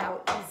and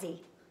how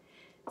easy.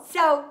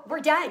 So we're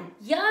done.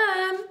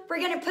 Yum. We're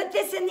going to put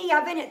this in the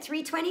oven at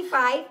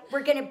 325.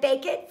 We're going to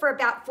bake it for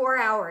about 4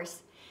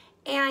 hours.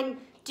 And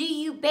do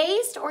you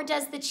baste, or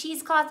does the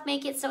cheesecloth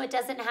make it so it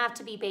doesn't have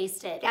to be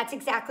basted? That's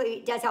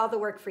exactly, does all the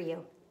work for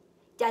you.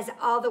 Does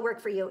all the work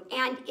for you.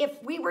 And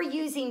if we were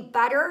using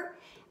butter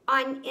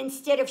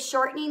instead of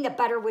shortening, the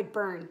butter would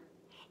burn.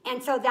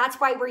 And so that's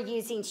why we're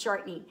using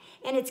shortening.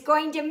 And it's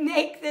going to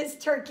make this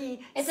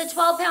turkey. It's a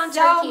 12-pound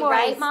turkey, moist.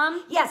 right,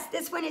 Mom? Yes,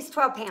 this one is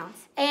 12 pounds.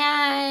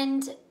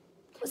 And so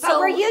but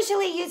we're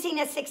usually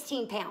using a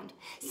 16-pound.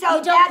 So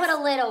you don't put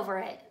a lid over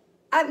it.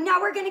 Now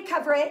we're going to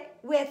cover it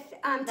with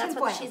That's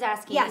tinfoil. what she's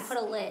asking. Yes. You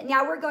put a lid.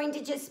 Now we're going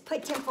to just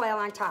put tinfoil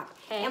on top.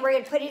 Okay. And we're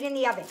going to put it in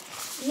the oven.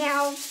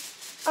 Now,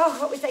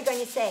 what was I going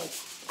to say?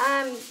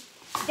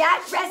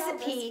 That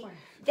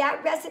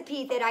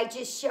recipe that I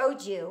just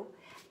showed you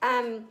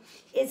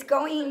is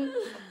going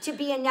to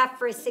be enough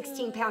for a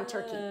 16-pound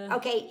turkey.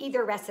 Okay,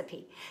 either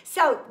recipe.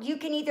 So you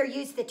can either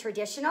use the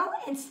traditional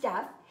and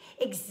stuff,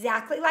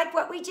 exactly like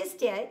what we just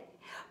did,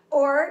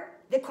 or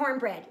the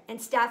cornbread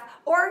and stuff,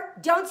 or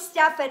don't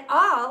stuff at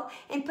all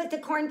and put the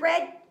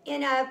cornbread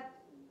in a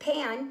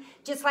pan,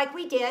 just like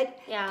we did.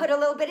 Yeah. Put a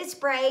little bit of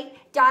spray,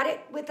 dot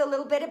it with a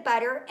little bit of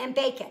butter, and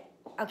bake it,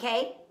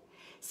 okay?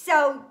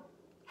 So,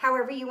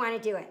 however you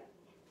want to do it.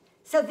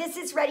 So this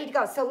is ready to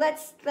go. So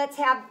let's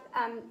have,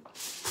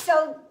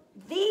 so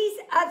these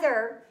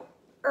other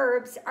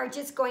herbs are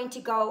just going to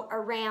go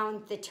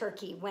around the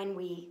turkey when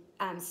we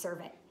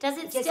serve it. Does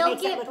it just still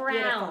makes it get look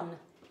brown? beautiful.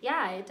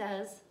 Yeah, it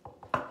does.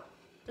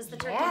 Does the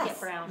turkey get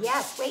brown?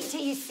 Yes, wait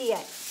until you see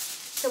it.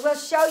 So we'll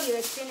show you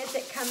as soon as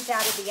it comes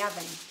out of the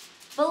oven.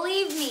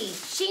 Believe me,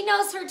 she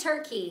knows her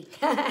turkey.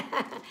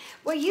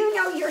 Well, you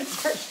know your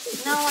turkey.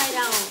 No, I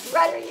don't.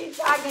 What are you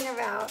talking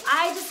about?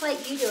 I just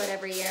let you do it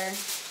every year.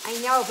 I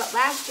know, but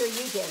last year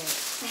you did it.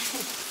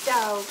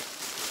 So,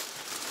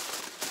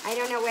 I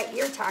don't know what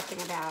you're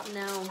talking about.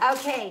 No.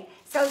 Okay,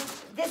 so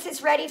this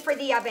is ready for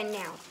the oven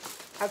now.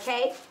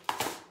 Okay?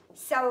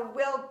 So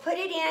we'll put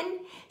it in.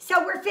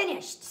 So we're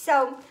finished.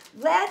 So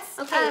let's...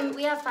 Okay,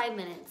 we have 5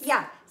 minutes.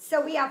 Yeah,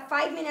 so we have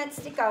 5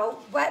 minutes to go.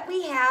 What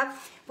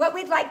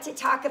we'd like to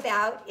talk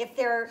about, if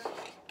there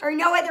are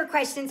no other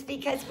questions,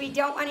 because we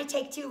don't want to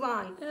take too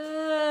long.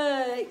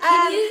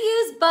 Can you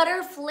use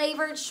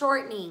butter-flavored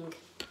shortening?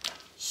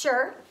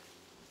 Sure.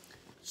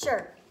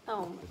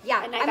 Oh,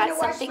 Yeah, and I I'm got gonna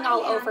wash something my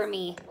all hands. over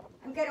me.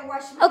 I'm going to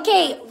wash my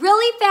Okay, hands.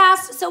 really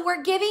fast. So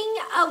we're giving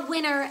a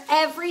winner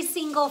every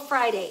single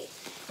Friday.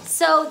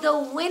 So the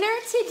winner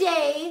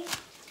today,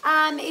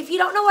 if you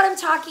don't know what I'm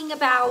talking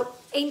about,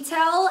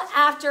 until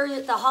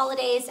after the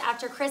holidays,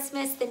 after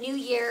Christmas, the New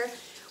Year,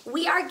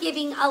 we are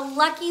giving a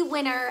lucky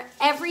winner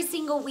every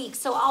single week.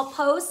 So I'll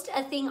post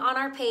a thing on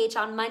our page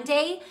on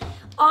Monday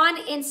on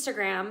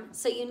Instagram.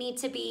 So you need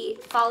to be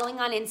following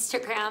on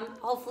Instagram,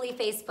 hopefully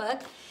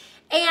Facebook.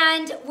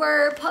 And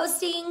we're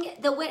posting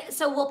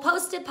so we'll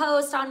post a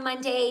post on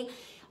Monday.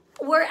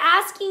 We're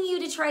asking you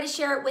to try to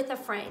share it with a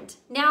friend.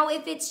 Now,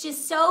 if it's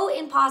just so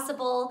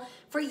impossible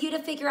for you to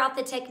figure out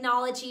the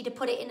technology to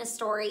put it in a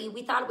story,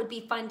 we thought it would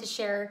be fun to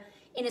share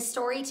in a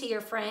story to your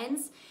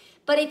friends.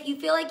 But if you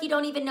feel like you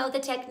don't even know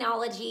the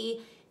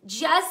technology,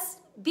 just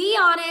be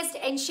honest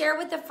and share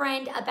with a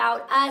friend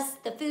about us,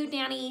 the Food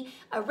Nanny,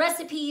 a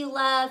recipe you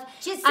love.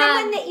 Just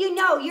someone that you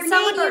know, your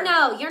someone neighbor. You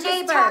know, your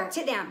just neighbor. Talk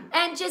to them.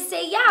 And just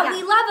say, yeah,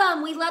 we love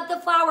them. We love the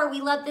flour. We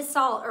love the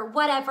salt or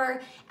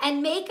whatever.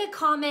 And make a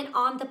comment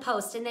on the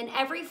post. And then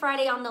every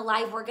Friday on the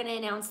live, we're going to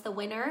announce the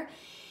winner.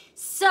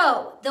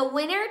 So the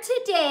winner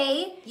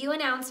today, you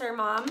announce her,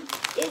 Mom,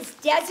 is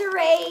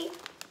Desiree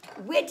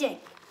Wittig.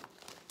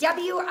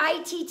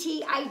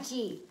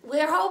 W-I-T-T-I-G. We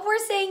hope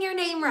we're saying your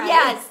name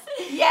right.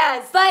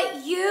 Yes.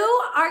 But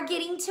you are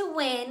getting to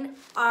win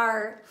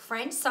our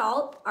French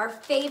salt, our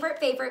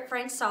favorite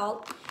French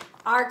salt,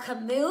 our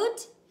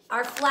kamut,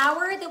 our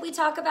flour that we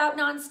talk about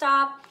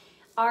nonstop,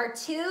 our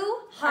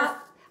fleur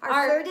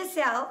de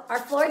sel. Our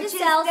fleur de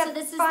sel, so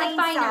this is the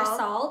finer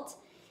salt.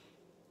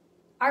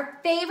 Our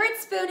favorite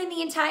spoon in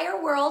the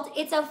entire world.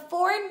 It's a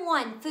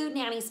 4-in-1 Food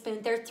Nanny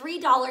spoon. They're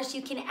 $3.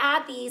 You can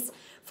add these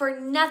for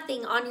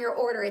nothing on your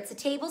order. It's a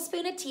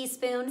tablespoon, a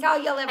teaspoon. It's all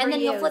you'll ever And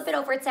then you'll use. flip it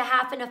over. It's a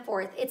 1/2 and a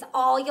 1/4. It's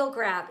all you'll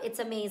grab. It's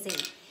amazing.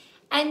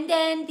 And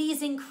then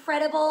these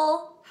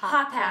incredible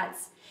hot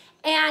pads.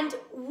 And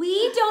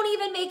we don't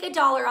even make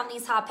 $1 on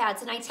these hot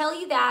pads. And I tell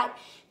you that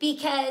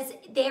because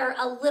they're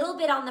a little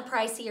bit on the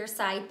pricier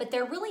side, but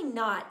they're really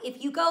not.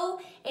 If you go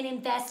and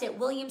invest at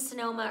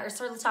Williams-Sonoma or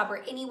Sur La Table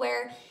or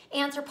anywhere,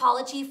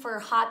 Anthropologie for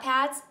hot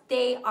pads,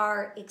 they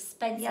are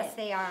expensive. Yes,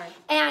 they are.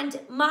 And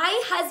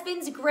my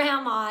husband's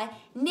grandma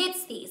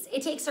knits these.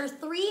 It takes her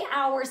 3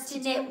 hours to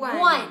knit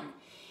one.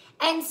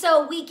 And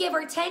so we give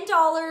her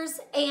 $10.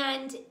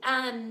 And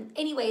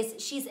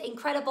anyways, she's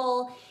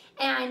incredible.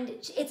 And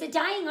it's a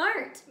dying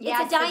art.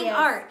 Yes, it's a dying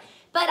art.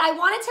 But I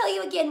want to tell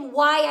you again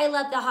why I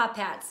love the hot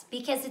pads,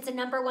 because it's a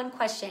 #1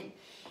 question.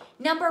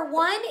 Number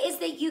one is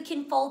that you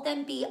can fold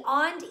them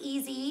beyond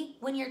easy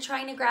when you're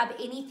trying to grab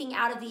anything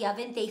out of the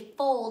oven. They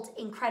fold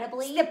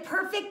incredibly. It's the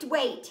perfect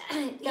weight.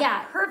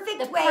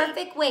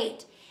 Perfect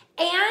weight.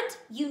 And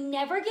you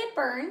never get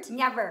burned.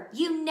 Never.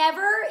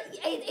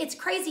 It's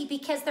crazy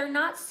because they're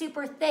not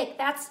super thick.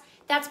 That's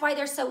why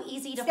they're so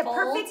easy to fold. The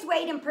perfect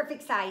weight and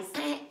perfect size.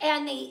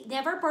 And they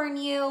never burn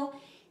you.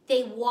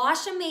 They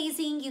wash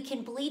amazing. You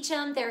can bleach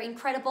them. They're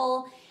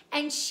incredible.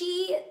 And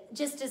she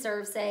just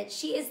deserves it.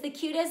 She is the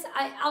cutest.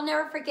 I'll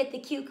never forget the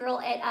cute girl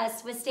at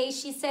Swiss Day.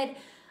 She said,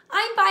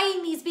 I'm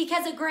buying these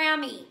because of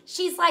Grammy.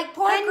 She's like,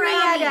 poor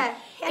Grammy.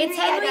 It's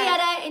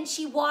Henrietta, and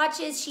she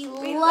watches. She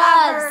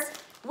loves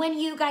when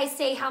you guys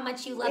say how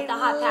much you love the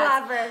hot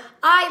pads. Her.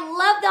 I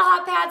love the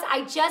hot pads.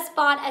 I just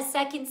bought a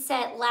second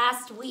set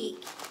last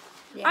week.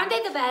 Yeah. Aren't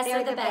they the best?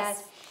 They're the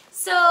best.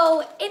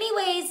 So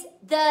anyways,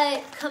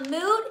 the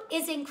Kamut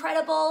is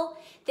incredible.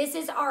 This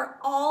is our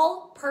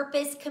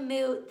all-purpose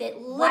Kamut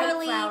that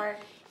literally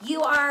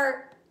you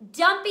are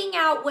dumping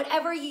out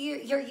whatever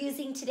you're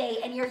using today,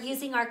 and you're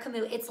using our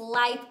Kamut. It's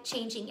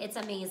life-changing. It's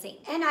amazing.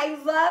 And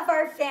I love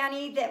our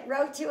Fanny that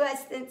wrote to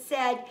us that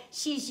said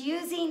she's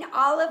using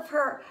all of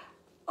her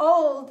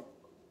old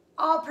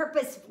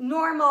all-purpose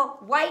normal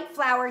white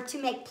flour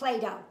to make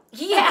Play-Doh.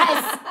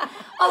 Yes.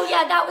 Oh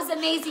yeah, that was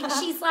amazing.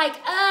 She's like,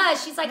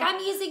 I'm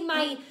using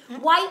my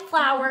white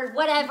flour,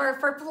 whatever,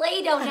 for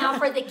Play-Doh now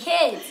for the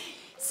kids.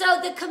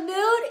 So the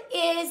Kamut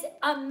is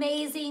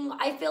amazing.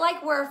 I feel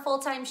like we're a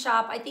full-time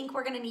shop. I think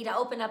we're gonna need to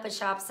open up a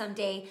shop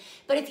someday.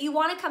 But if you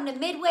wanna come to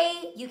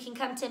Midway, you can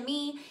come to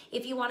me.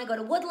 If you wanna go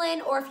to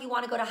Woodland, or if you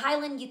wanna go to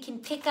Highland, you can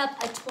pick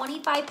up a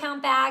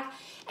 25-pound bag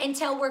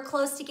until we're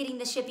close to getting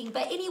the shipping.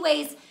 But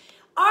anyways,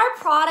 our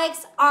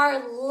products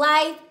are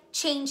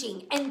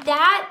life-changing, and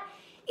that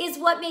is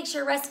what makes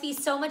your recipe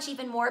so much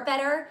even more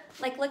better.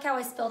 Like, look how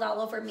I spilled all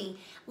over me.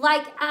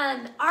 Like,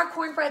 our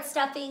cornbread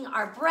stuffing,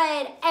 our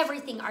bread,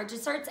 everything, our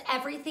desserts,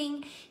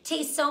 everything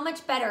tastes so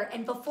much better.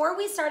 And before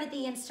we started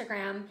the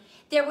Instagram,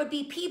 there would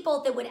be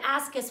people that would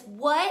ask us,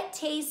 what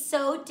tastes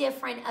so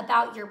different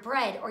about your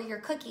bread or your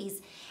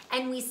cookies?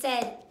 And we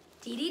said,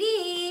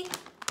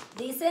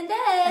 this and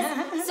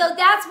this. So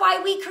that's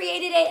why we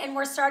created it, and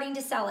we're starting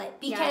to sell it,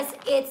 because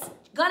it's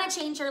gonna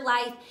change your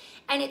life,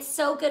 and it's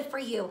so good for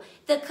you.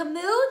 The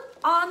Kamut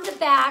on the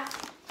back,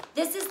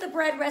 this is the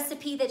bread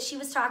recipe that she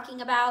was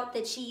talking about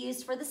that she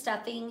used for the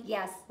stuffing.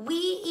 Yes. We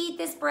eat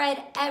this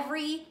bread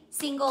every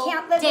single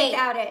Can't live day.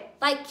 without it.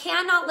 Like,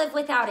 cannot live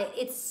without it.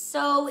 It's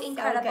so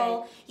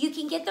incredible. So you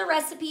can get the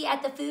recipe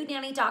at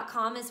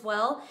thefoodnanny.com as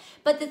well.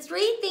 But the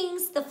three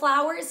things the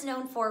flour is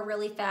known for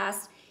really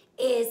fast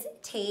is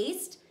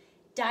taste,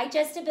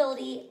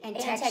 digestibility, and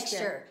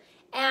texture.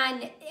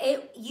 And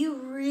you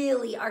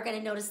really are going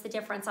to notice the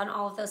difference on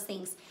all of those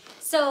things.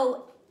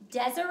 So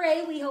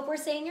Desiree, we hope we're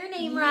saying your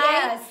name right.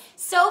 Yes.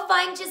 So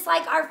fun, just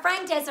like our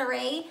friend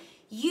Desiree.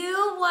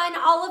 You won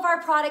all of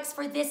our products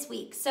for this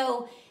week.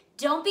 So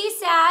don't be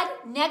sad.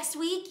 Next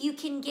week you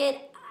can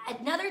get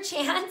another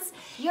chance.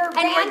 You're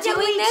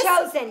randomly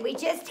chosen. We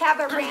just have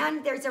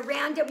there's a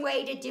random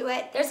way to do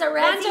it. There's a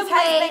random way.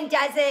 Husband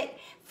does it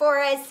for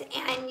us,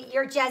 and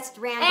you're just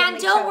randomly And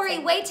don't chosen. worry,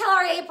 wait till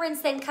our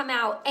aprons then come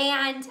out.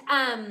 And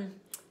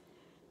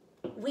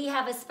we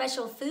have a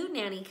special food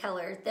nanny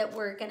color that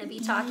we're going to be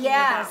talking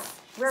about.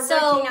 We're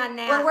working on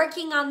that. We're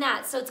working on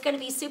that, so it's going to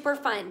be super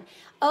fun.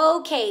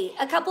 Okay,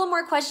 a couple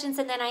more questions,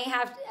 and then I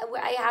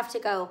have to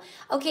go.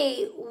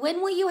 Okay,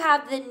 when will you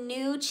have the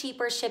new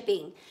cheaper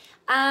shipping?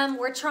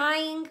 We're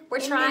trying.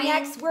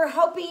 We're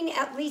hoping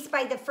at least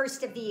by the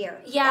first of the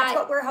year. Yeah. That's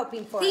what we're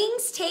hoping for.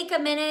 Things take a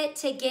minute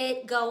to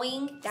get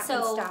going. That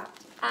one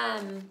stopped.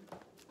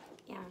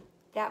 Yeah,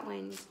 that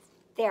one.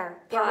 There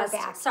we're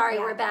back. Sorry,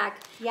 we're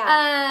back.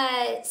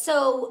 Yeah.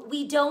 So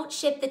we don't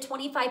ship the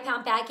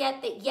 25-pound bag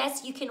yet, but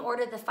yes, you can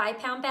order the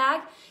 5-pound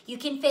bag. You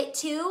can fit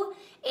 2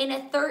 in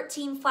a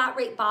 13 flat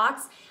rate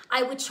box.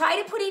 I would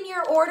try to put in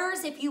your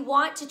orders if you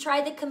want to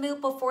try the Kamut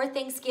before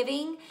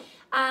Thanksgiving.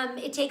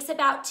 It takes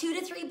about 2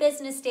 to 3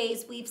 business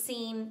days, we've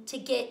seen, to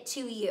get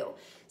to you.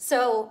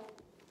 So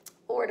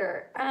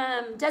order.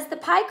 Does the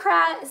pie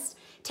crust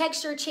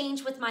texture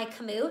change with my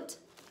Kamut?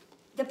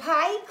 The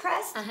pie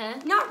crust?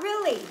 Not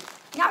really.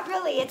 Not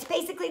really. It's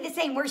basically the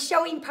same. We're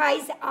showing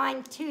pies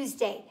on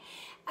Tuesday.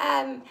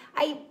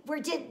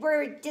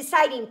 We're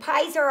deciding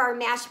pies or our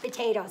mashed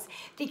potatoes,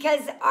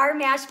 because our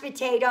mashed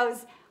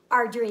potatoes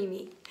are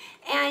dreamy.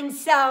 And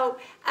so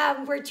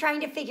we're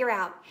trying to figure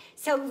out.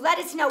 So let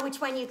us know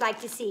which one you'd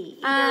like to see.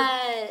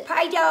 Either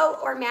pie dough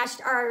or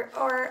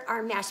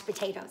our mashed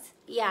potatoes.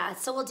 Yeah,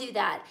 so we'll do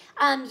that.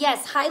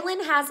 Yes,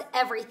 Highland has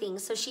everything.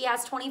 So she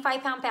has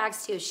 25-pound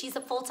bags too. She's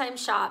a full-time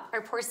shop,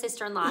 our poor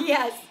sister-in-law.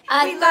 Yes,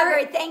 we love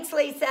her. Thanks,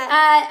 Lisa.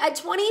 A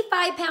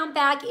 25-pound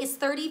bag is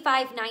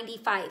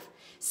 $35.95.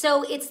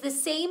 So it's the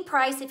same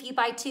price if you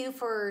buy 2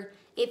 for,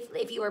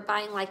 if you were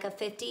buying like a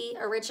 50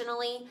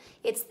 originally.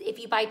 If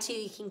you buy 2,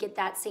 you can get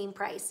that same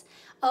price.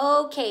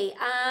 Okay,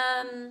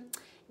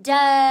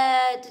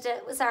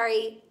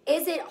 sorry.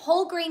 Is it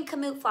whole grain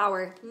Kamut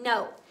flour?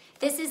 No.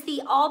 This is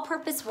the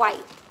all-purpose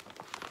white.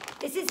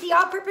 This is the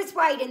all-purpose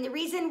white, and the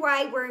reason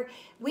why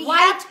we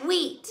white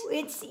wheat.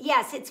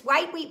 It's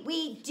white wheat.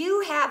 We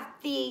do have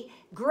the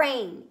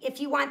grain, if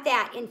you want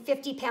that, in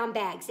 50-pound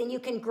bags, and you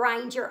can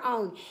grind your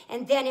own,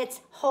 and then it's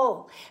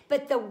whole.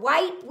 But the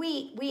white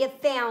wheat we have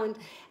found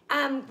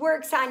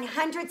works on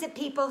hundreds of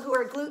people who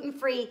are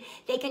gluten-free.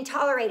 They can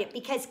tolerate it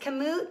because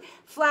kamut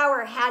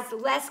flour has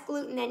less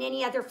gluten than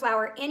any other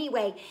flour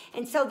anyway,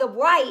 and so the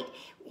white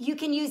you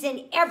can use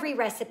in every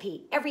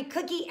recipe, every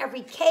cookie,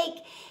 every cake,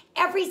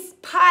 every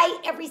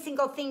pie, every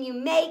single thing you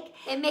make.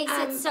 It makes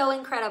it so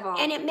incredible.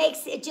 And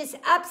it just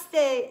ups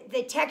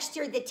the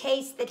texture, the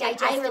taste, the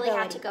digestibility. I really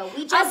have to go.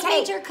 We just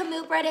made your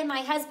kamut bread, and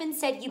my husband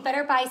said you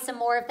better buy some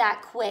more of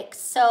that quick.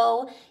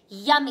 So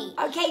yummy.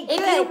 Okay,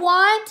 good. If you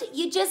want,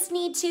 you just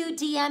need to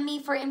DM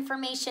me for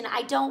information.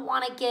 I don't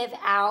want to give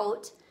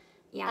out.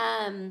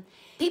 Yeah.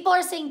 People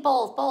are saying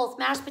both,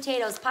 mashed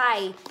potatoes,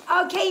 pie.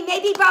 Okay,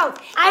 maybe both.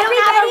 I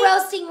don't have a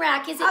roasting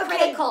rack. Is it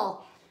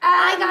critical?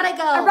 I gotta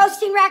go. A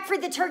roasting rack for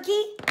the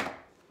turkey?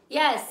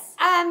 Yes.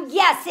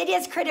 Yes, it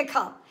is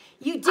critical.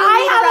 You do I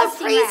need have a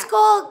roasting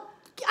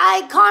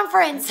preschool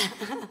conference.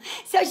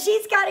 So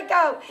she's got to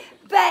go.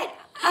 But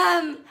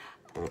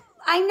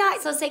I'm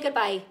not. So say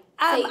goodbye.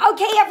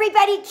 Okay,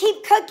 everybody,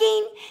 keep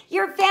cooking.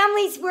 Your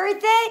family's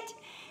worth it.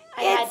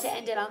 I had to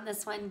end it on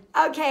this one.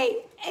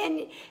 Okay,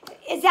 and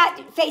is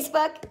that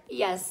Facebook?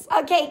 Yes.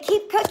 Okay,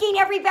 keep cooking,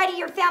 everybody.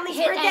 Your family's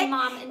worth it.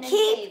 Mom, and then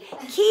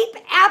keep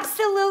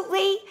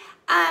absolutely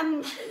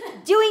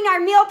doing our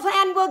meal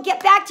plan. We'll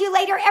get back to you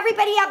later.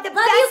 Everybody have the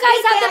best weekend. Love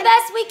you guys. Have the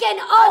best weekend.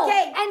 Oh,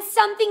 okay. And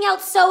something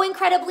else so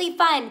incredibly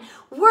fun.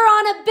 We're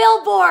on a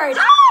billboard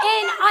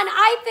on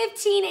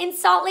I-15 in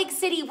Salt Lake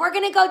City. We're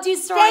going to go do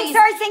stories. Thanks,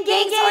 Horse and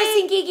Gigi. Thanks,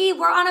 Horse and Gigi.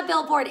 We're on a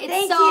billboard. It's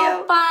Thank so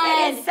you.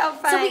 fun. It is so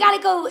fun. So we got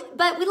to go.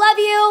 But we love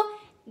you.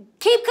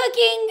 Keep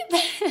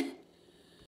cooking.